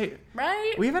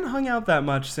 Right? We haven't hung out that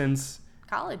much since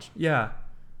college. Yeah.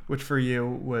 Which for you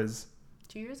was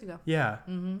 2 years ago. Yeah.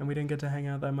 Mm-hmm. And we didn't get to hang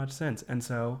out that much since. And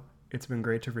so it's been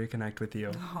great to reconnect with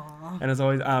you. Aww. And as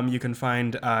always, you can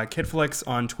find KidFlix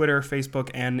on Twitter, Facebook,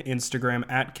 and Instagram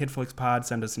at KidFlixPod.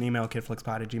 Send us an email,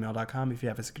 kidflixpod@gmail.com, if you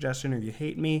have a suggestion or you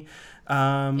hate me.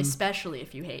 Especially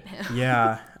if you hate him.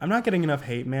 Yeah. I'm not getting enough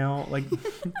hate mail. Like,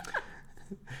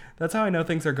 that's how I know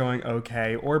things are going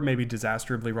okay, or maybe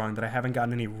disastrously wrong, that I haven't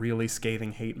gotten any really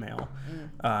scathing hate mail.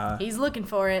 He's looking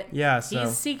for it. Yeah. So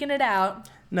he's seeking it out.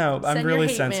 No, I'm really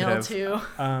sensitive. Send your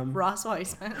hate mail to Ross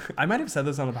Weisman. I might have said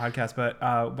this on the podcast, but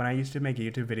when I used to make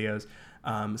YouTube videos,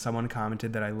 someone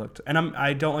commented that I looked, and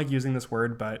I don't like using this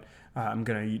word, but I'm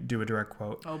going to do a direct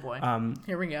quote. Oh boy.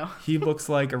 Here we go. He looks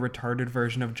like a retarded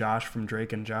version of Josh from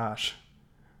Drake and Josh.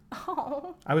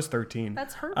 Oh. I was 13.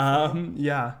 That's hurtful.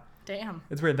 Yeah. Damn.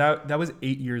 It's weird. That was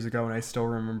 8 years ago, and I still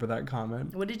remember that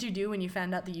comment. What did you do when you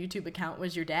found out the YouTube account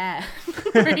was your dad?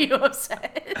 Were you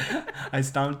upset? I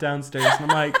stomped downstairs,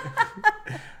 and I'm like,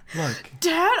 look.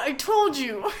 Dad, I told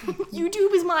you.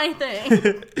 YouTube is my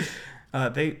thing.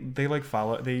 They like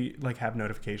follow. They like have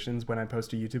notifications when I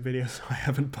post a YouTube video, so I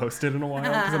haven't posted in a while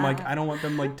because I'm like, I don't want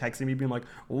them like texting me being like,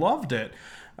 loved it.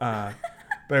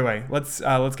 But anyway, let's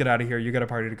get out of here. You got a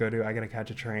party to go to. I got to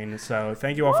catch a train. So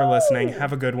thank you all for listening.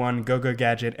 Have a good one. Go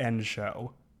Gadget, end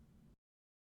show.